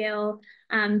large-scale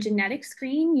genetic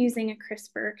screen using a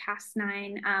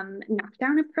CRISPR-Cas9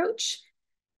 knockdown approach.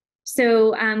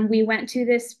 So we went to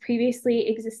this previously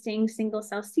existing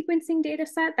single-cell sequencing data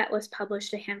set that was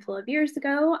published a handful of years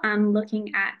ago,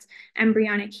 looking at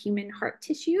embryonic human heart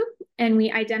tissue, and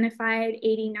we identified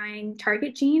 89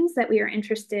 target genes that we are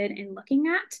interested in looking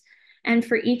at. And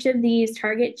for each of these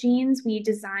target genes, we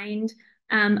designed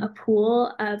a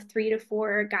pool of 3 to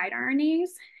 4 guide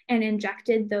RNAs and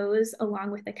injected those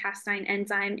along with the Cas9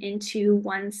 enzyme into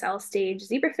 1 cell stage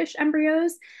zebrafish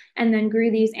embryos, and then grew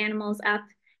these animals up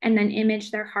and then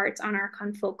imaged their hearts on our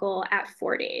confocal at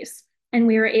 4 days. And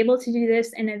we were able to do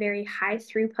this in a very high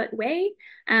throughput way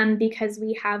because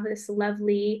we have this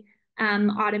lovely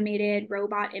automated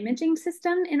robot imaging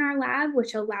system in our lab,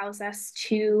 which allows us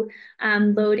to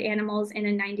load animals in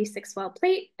a 96-well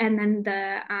plate, and then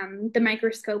the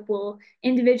microscope will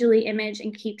individually image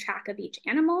and keep track of each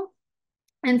animal.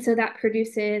 And so that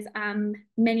produces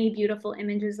many beautiful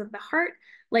images of the heart,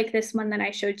 like this one that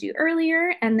I showed you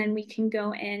earlier. And then we can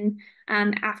go in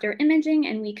after imaging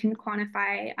and we can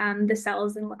quantify the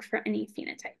cells and look for any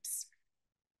phenotypes.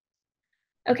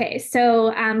 Okay, so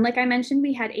like I mentioned,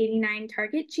 we had 89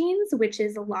 target genes, which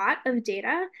is a lot of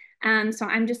data. So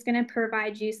I'm just going to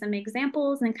provide you some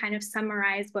examples and kind of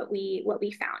summarize what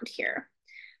we found here.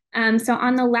 So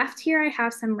on the left here, I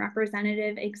have some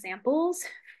representative examples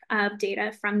of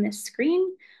data from this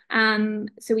screen.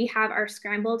 So we have our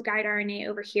scrambled guide RNA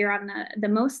over here on the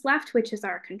most left, which is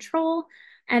our control.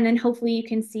 And then hopefully you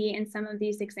can see in some of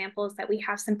these examples that we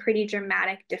have some pretty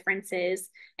dramatic differences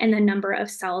in the number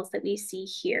of cells that we see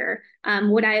here.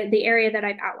 The area that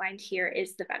I've outlined here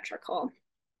is the ventricle.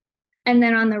 And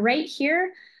then on the right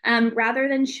here, rather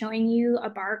than showing you a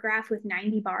bar graph with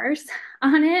 90 bars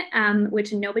on it,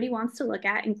 which nobody wants to look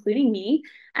at, including me,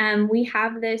 we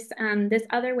have this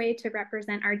other way to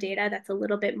represent our data that's a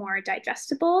little bit more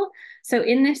digestible. So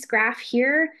in this graph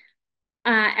here,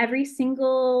 every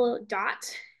single dot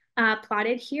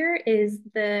plotted here is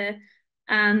the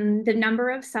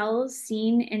number of cells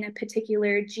seen in a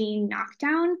particular gene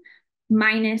knockdown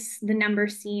minus the number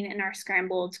seen in our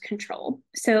scrambled control.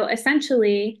 So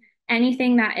essentially,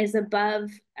 anything that is above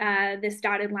this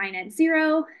dotted line at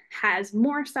 0 has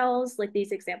more cells, like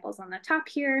these examples on the top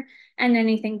here, and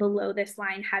anything below this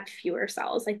line had fewer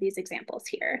cells, like these examples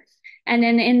here. And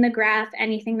then in the graph,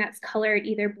 anything that's colored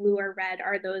either blue or red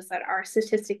are those that are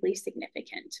statistically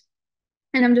significant.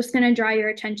 And I'm just going to draw your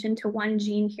attention to one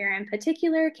gene here in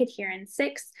particular,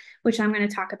 cadherin-6, which I'm going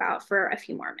to talk about for a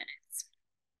few more minutes.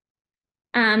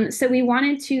 So we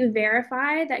wanted to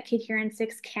verify that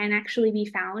cadherin-6 can actually be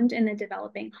found in the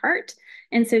developing heart.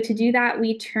 And so to do that,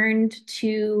 we turned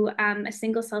to a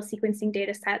single cell sequencing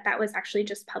data set that was actually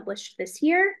just published this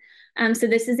year. So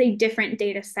this is a different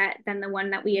data set than the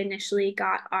one that we initially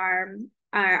got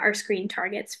our screen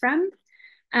targets from.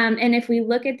 And if we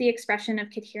look at the expression of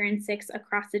cadherin-6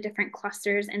 across the different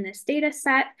clusters in this data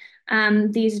set,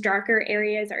 these darker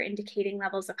areas are indicating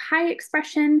levels of high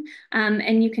expression.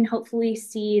 And you can hopefully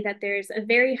see that there's a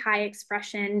very high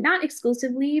expression, not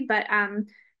exclusively, but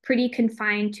pretty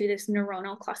confined to this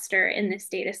neuronal cluster in this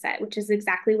data set, which is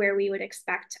exactly where we would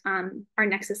expect our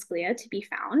nexus glia to be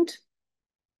found.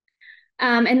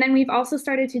 And then we've also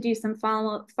started to do some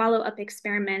follow-up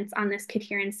experiments on this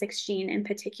cadherin-6 gene in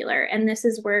particular. And this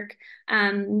is work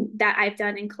that I've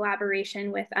done in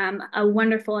collaboration with a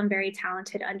wonderful and very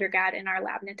talented undergrad in our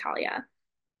lab, Natalia.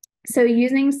 So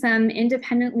using some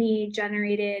independently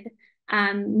generated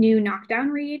new knockdown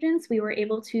reagents, we were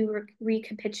able to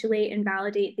recapitulate and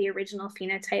validate the original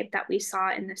phenotype that we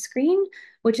saw in the screen,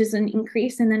 which is an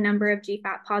increase in the number of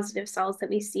GFAP positive cells that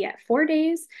we see at 4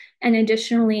 days. And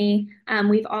additionally,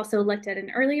 we've also looked at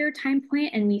an earlier time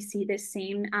point and we see this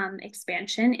same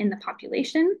expansion in the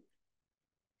population.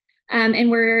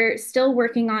 And we're still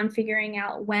working on figuring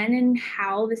out when and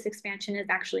how this expansion is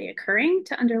actually occurring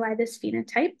to underlie this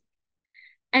phenotype.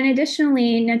 And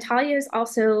additionally, Natalia has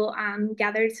also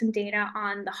gathered some data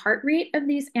on the heart rate of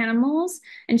these animals,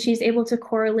 and she's able to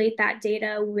correlate that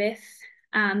data with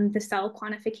the cell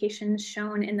quantifications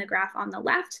shown in the graph on the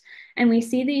left. And we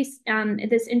see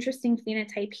this interesting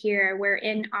phenotype here, where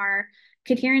in our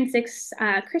cadherin-6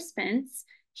 crispins,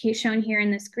 shown here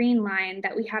in this green line,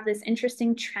 that we have this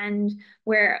interesting trend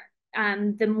where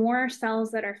the more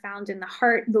cells that are found in the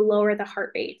heart, the lower the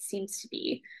heart rate seems to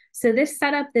be. So this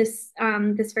set up this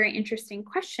very interesting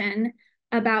question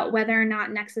about whether or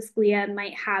not nexus glia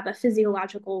might have a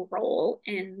physiological role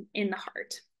in the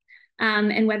heart,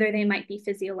 and whether they might be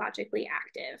physiologically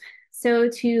active. So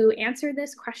to answer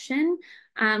this question,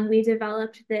 we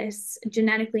developed this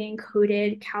genetically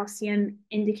encoded calcium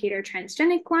indicator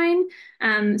transgenic line.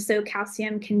 So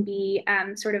calcium can be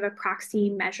sort of a proxy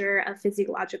measure of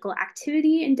physiological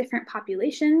activity in different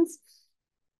populations.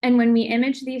 And when we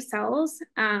image these cells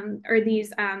or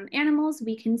these animals,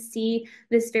 we can see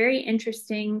this very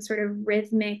interesting sort of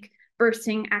rhythmic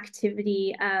bursting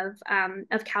activity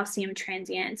of calcium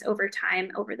transients over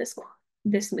time over this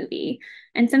movie.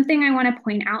 And something I want to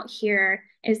point out here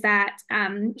is that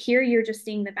here you're just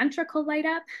seeing the ventricle light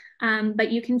up,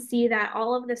 but you can see that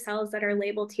all of the cells that are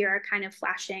labeled here are kind of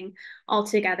flashing all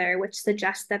together, which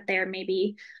suggests that they're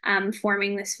maybe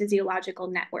forming this physiological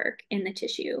network in the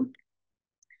tissue.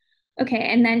 Okay,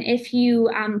 and then if you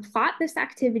plot this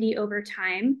activity over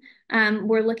time,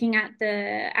 we're looking at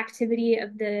the activity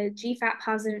of the GFAP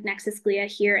positive nexus glia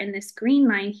here in this green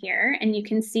line here, and you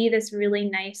can see this really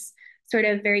nice sort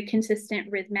of very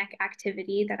consistent rhythmic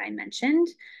activity that I mentioned.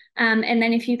 And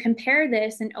then if you compare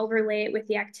this and overlay it with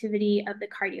the activity of the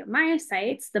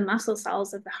cardiomyocytes, the muscle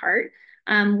cells of the heart,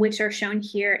 which are shown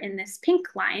here in this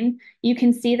pink line, you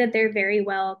can see that they're very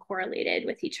well correlated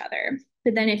with each other.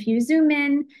 But then if you zoom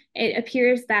in, it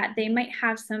appears that they might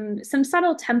have some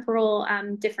subtle temporal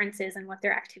differences in what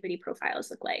their activity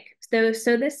profiles look like.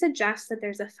 So this suggests that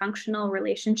there's a functional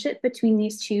relationship between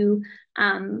these two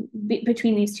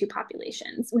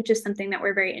populations, which is something that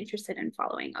we're very interested in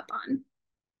following up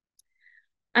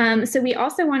on. So we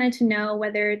also wanted to know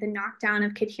whether the knockdown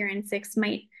of cadherin-6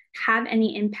 might have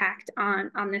any impact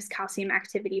on this calcium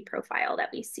activity profile that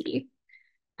we see.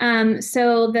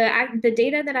 So the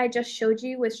data that I just showed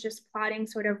you was just plotting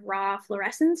sort of raw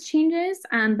fluorescence changes,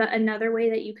 but another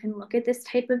way that you can look at this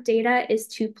type of data is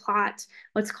to plot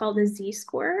what's called a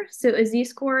z-score. So a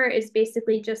z-score is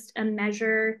basically just a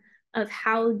measure of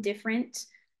how different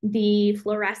the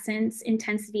fluorescence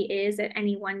intensity is at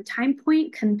any one time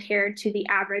point compared to the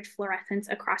average fluorescence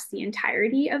across the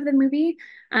entirety of the movie.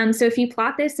 So if you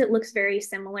plot this, it looks very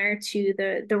similar to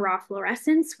the raw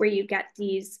fluorescence, where you get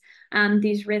these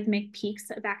rhythmic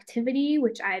peaks of activity,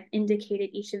 which I've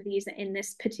indicated each of these in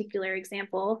this particular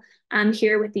example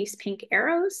here with these pink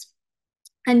arrows.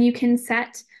 And you can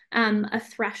set a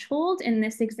threshold. In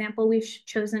this example, we've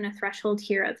chosen a threshold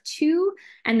here of 2,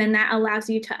 and then that allows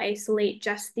you to isolate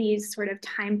just these sort of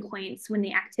time points when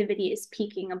the activity is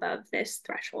peaking above this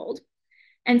threshold.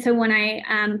 And so when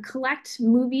I collect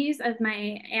movies of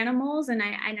my animals and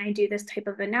I do this type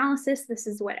of analysis, this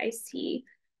is what I see.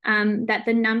 That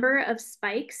the number of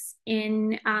spikes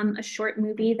in a short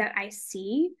movie that I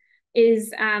see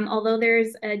is, although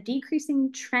there's a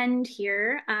decreasing trend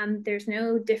here, there's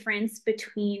no difference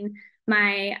between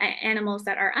my animals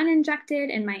that are uninjected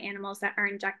and my animals that are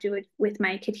injected with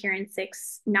my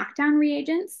cadherin-6 knockdown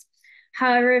reagents.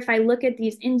 However, if I look at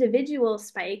these individual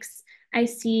spikes, I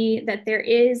see that there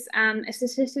is a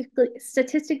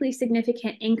statistically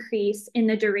significant increase in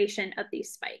the duration of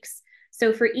these spikes.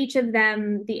 So for each of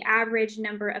them, the average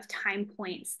number of time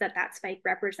points that spike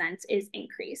represents is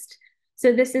increased.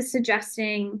 So this is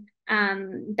suggesting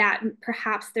that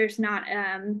perhaps there's not,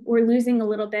 we're losing a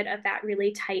little bit of that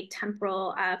really tight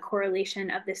temporal correlation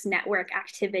of this network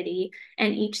activity,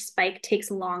 and each spike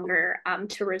takes longer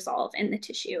to resolve in the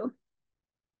tissue.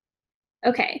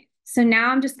 Okay, so now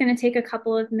I'm just going to take a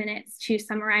couple of minutes to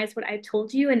summarize what I've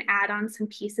told you and add on some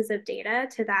pieces of data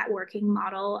to that working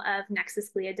model of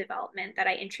nexus glia development that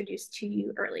I introduced to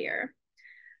you earlier.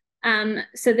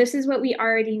 So this is what we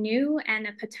already knew, and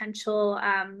a potential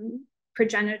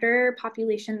progenitor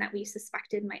population that we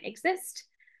suspected might exist.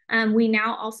 We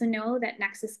now also know that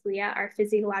nexus glia are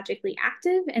physiologically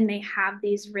active, and they have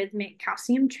these rhythmic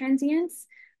calcium transients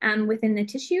within the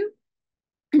tissue.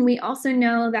 And we also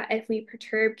know that if we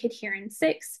perturb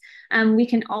cadherin-6, we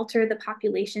can alter the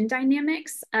population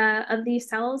dynamics of these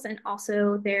cells and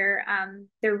also their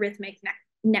rhythmic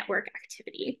network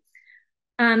activity.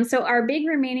 So our big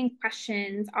remaining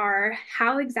questions are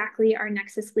how exactly are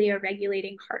nexus glia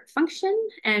regulating heart function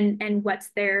and what's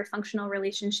their functional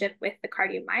relationship with the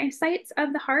cardiomyocytes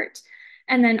of the heart?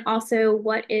 And then also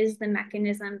what is the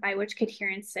mechanism by which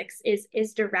cadherin 6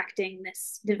 is directing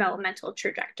this developmental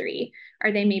trajectory?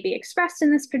 Are they maybe expressed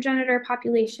in this progenitor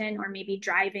population or maybe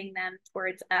driving them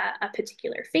towards a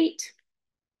particular fate?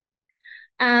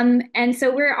 And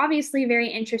so we're obviously very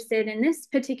interested in this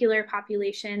particular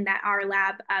population that our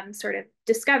lab sort of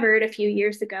discovered a few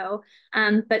years ago.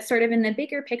 But sort of in the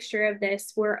bigger picture of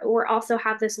this, we're also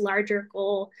have this larger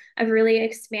goal of really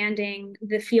expanding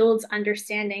the field's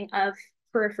understanding of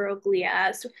peripheral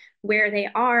glia, so where they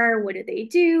are, what do they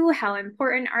do, how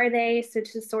important are they? So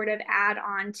to sort of add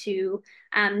on to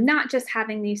not just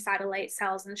having these satellite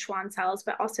cells and Schwann cells,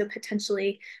 but also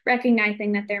potentially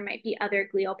recognizing that there might be other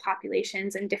glial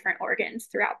populations in different organs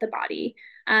throughout the body.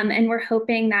 And we're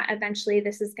hoping that eventually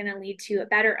this is going to lead to a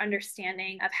better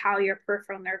understanding of how your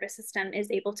peripheral nervous system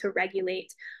is able to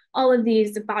regulate all of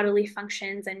these bodily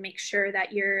functions and make sure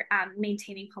that you're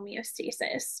maintaining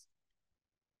homeostasis.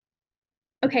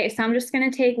 Okay, so I'm just going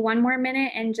to take one more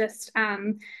minute and just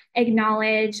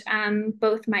acknowledge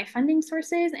both my funding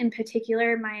sources, in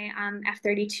particular my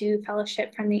F32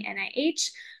 fellowship from the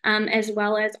NIH, as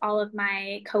well as all of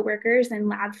my coworkers and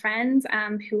lab friends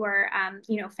who are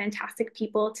fantastic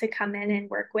people to come in and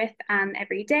work with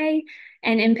every day.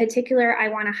 And in particular, I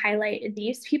want to highlight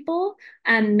these people,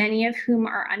 many of whom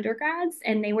are undergrads,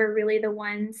 and they were really the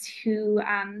ones who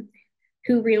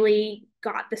really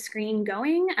got the screen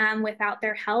going. Without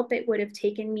their help, it would have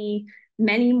taken me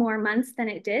many more months than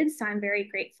it did. So I'm very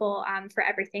grateful for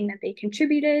everything that they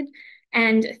contributed.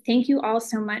 And thank you all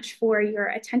so much for your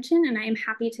attention. And I am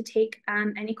happy to take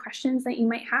any questions that you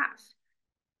might have.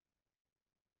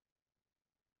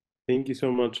 Thank you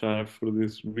so much for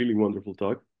this really wonderful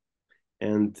talk.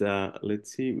 And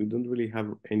let's see, we don't really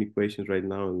have any questions right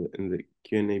now in the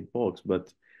Q&A box,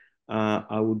 but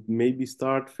I would maybe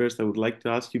start first. I would like to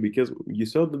ask you, because you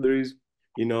saw that there is,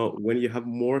 when you have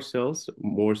more cells,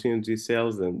 more synergy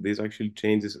cells, then this actually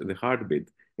changes the heartbeat.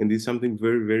 And this is something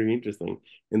very, very interesting.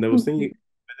 And I was thinking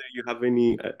whether you have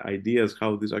any ideas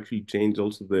how this actually changes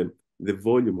also the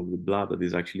volume of the blood that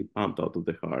is actually pumped out of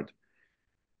the heart.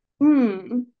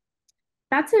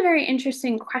 That's a very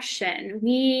interesting question.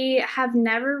 We have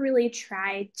never really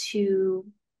tried to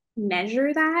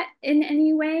measure that in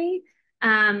any way.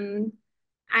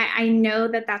 I know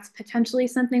that that's potentially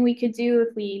something we could do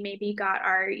if we maybe got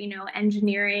our,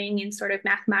 engineering and sort of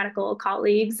mathematical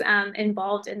colleagues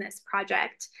involved in this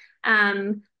project.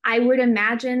 I would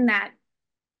imagine that,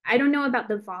 I don't know about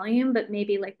the volume, but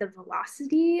maybe like the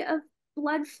velocity of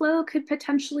blood flow could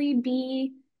potentially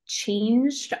be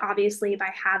changed, obviously,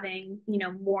 by having,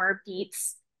 more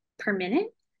beats per minute.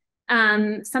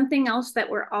 Something else that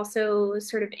we're also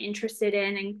sort of interested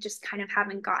in and just kind of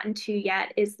haven't gotten to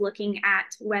yet is looking at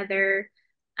whether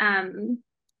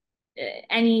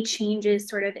any changes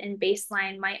sort of in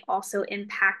baseline might also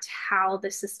impact how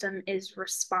the system is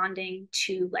responding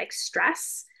to like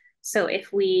stress. So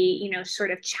if we,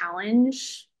 sort of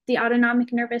challenge the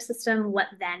autonomic nervous system, what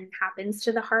then happens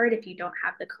to the heart if you don't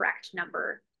have the correct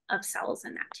number of cells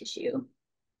in that tissue?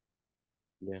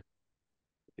 Yeah.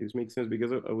 It makes sense,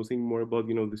 because I was thinking more about,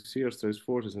 the shear stress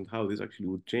forces and how this actually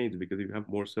would change, because if you have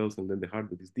more cells and then the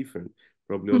heartbeat is different,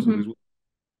 probably also this would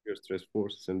shear stress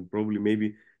forces and probably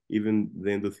maybe even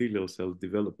the endothelial cell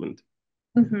development.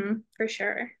 For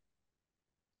sure.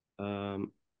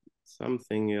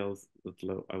 Something else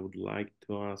that I would like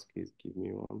to ask is, give me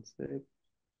one sec.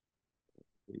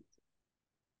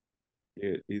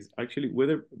 Is actually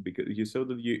whether, because you saw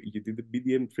that you did the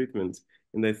BDM treatments,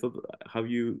 and I thought, have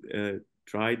you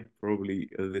tried probably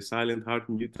the silent heart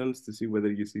mutants to see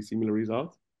whether you see similar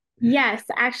results? Yes,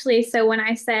 actually. So when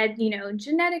I said,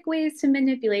 genetic ways to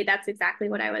manipulate, that's exactly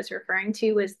what I was referring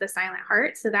to, was the silent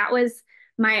heart. So that was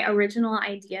my original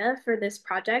idea for this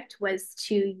project, was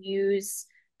to use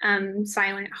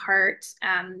silent heart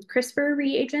CRISPR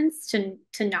reagents to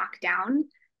knock down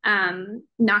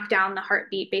the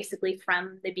heartbeat basically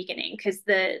from the beginning, because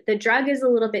the drug is a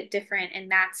little bit different, and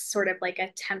that's sort of like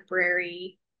a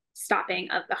temporary stopping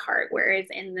of the heart, whereas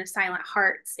in the silent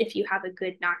hearts, if you have a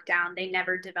good knockdown, they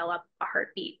never develop a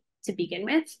heartbeat to begin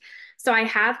with. So I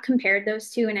have compared those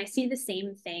two, and I see the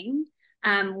same thing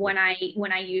when I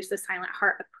use the silent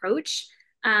heart approach.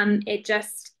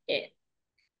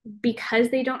 Because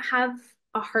they don't have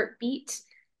a heartbeat,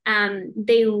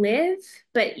 they live,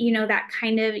 but that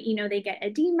kind of, they get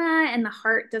edema and the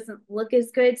heart doesn't look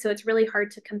as good. So it's really hard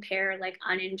to compare like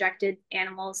uninjected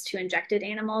animals to injected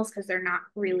animals, because they're not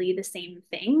really the same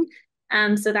thing.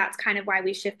 So that's kind of why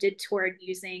we shifted toward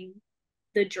using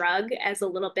the drug as a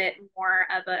little bit more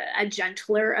of a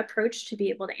gentler approach to be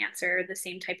able to answer the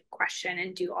same type of question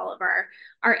and do all of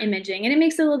our imaging. And it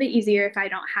makes it a little bit easier if I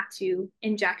don't have to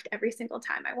inject every single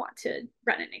time I want to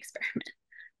run an experiment.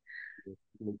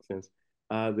 Makes sense.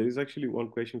 There is actually one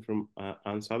question from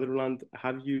Anne Sutherland.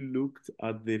 Have you looked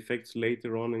at the effects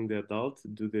later on in the adult?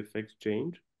 Do the effects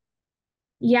change?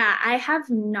 Yeah, I have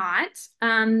not.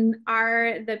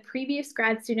 The previous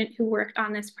grad student who worked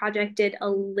on this project did a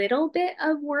little bit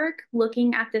of work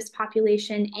looking at this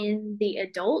population in the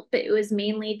adult, but it was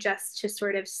mainly just to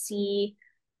sort of see,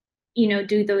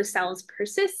 do those cells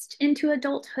persist into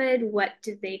adulthood? What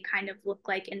did they kind of look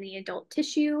like in the adult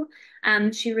tissue?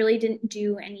 She really didn't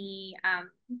do any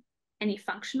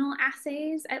functional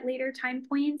assays at later time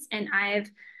points, and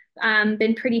I've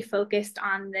been pretty focused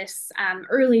on this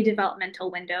early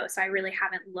developmental window, so I really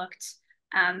haven't looked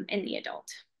in the adult.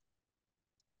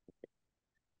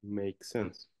 Makes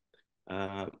sense.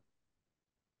 Let's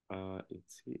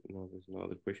see. No, there's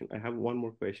another question. I have one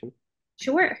more question.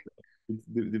 Sure.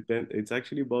 It's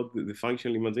actually about the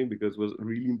functional imaging, because it was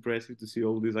really impressive to see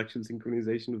all this actual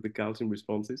synchronization of the calcium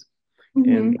responses.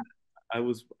 Mm-hmm. And I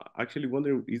was actually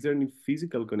wondering, is there any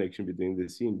physical connection between the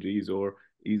CNGs, or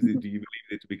do you believe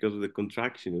it's because of the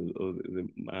contraction of the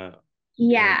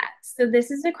yeah, so this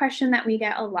is a question that we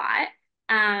get a lot.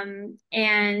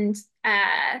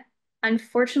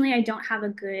 Unfortunately, I don't have a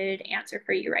good answer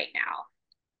for you right now.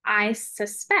 I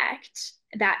suspect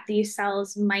that these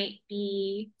cells might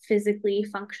be physically,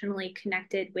 functionally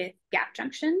connected with gap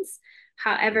junctions.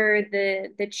 However,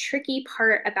 the tricky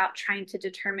part about trying to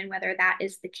determine whether that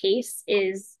is the case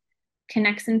is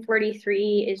connexin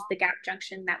 43 is the gap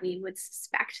junction that we would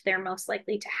suspect they're most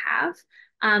likely to have.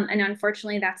 And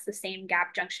unfortunately, that's the same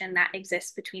gap junction that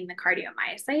exists between the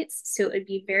cardiomyocytes. So it would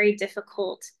be very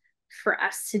difficult for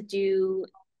us to do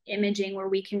imaging where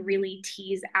we can really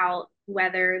tease out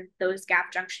whether those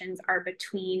gap junctions are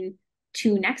between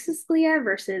two nexus glia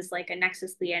versus like a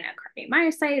nexus glia and a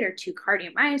cardiomyocyte, or two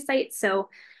cardiomyocytes. So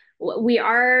we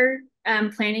are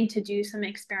planning to do some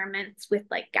experiments with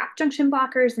like gap junction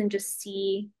blockers and just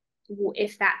see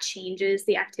if that changes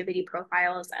the activity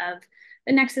profiles of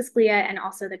the nexus glia and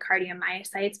also the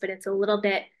cardiomyocytes. But it's a little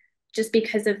bit, just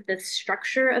because of the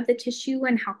structure of the tissue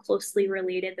and how closely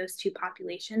related those two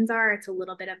populations are, it's a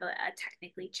little bit of a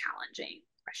technically challenging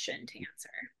question to answer.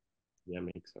 Yeah,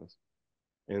 makes sense.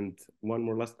 And one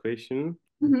more last question.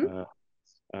 Mm-hmm.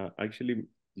 Actually,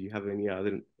 do you have any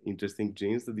other interesting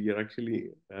genes that you're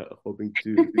actually hoping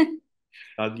to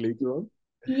add later on?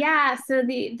 Yeah, so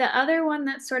the other one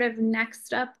that's sort of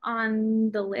next up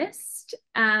on the list,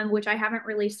 which I haven't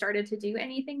really started to do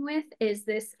anything with, is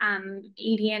this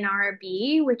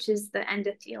ADNRB, which is the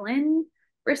endothelin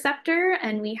receptor.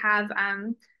 And we have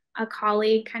a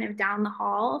colleague kind of down the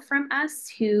hall from us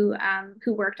who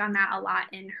worked on that a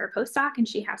lot in her postdoc, and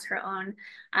she has her own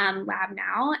lab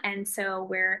now. And so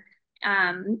we're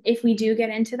if we do get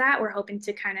into that, we're hoping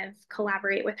to kind of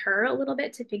collaborate with her a little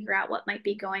bit to figure out what might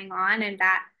be going on. And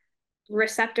that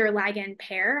receptor ligand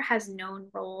pair has known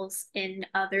roles in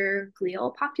other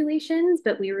glial populations,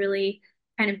 but we really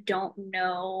kind of don't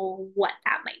know what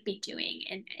that might be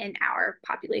doing in our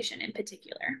population in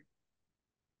particular.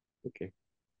 Okay.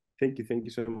 Thank you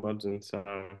so much, and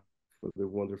Sarah, for the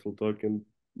wonderful talk and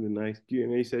the nice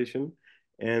Q&A session.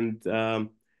 And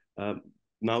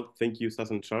now, thank you, Sassan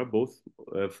and Sarah, both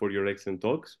for your excellent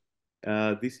talks.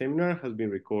 This seminar has been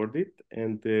recorded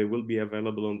and will be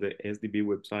available on the SDB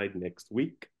website next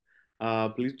week.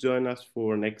 Please join us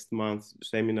for next month's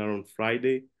seminar on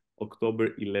Friday, October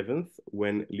 11th,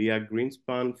 when Leah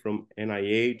Greenspan from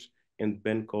NIH and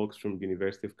Ben Cox from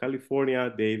University of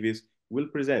California, Davis will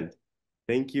present.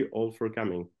 Thank you all for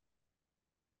coming.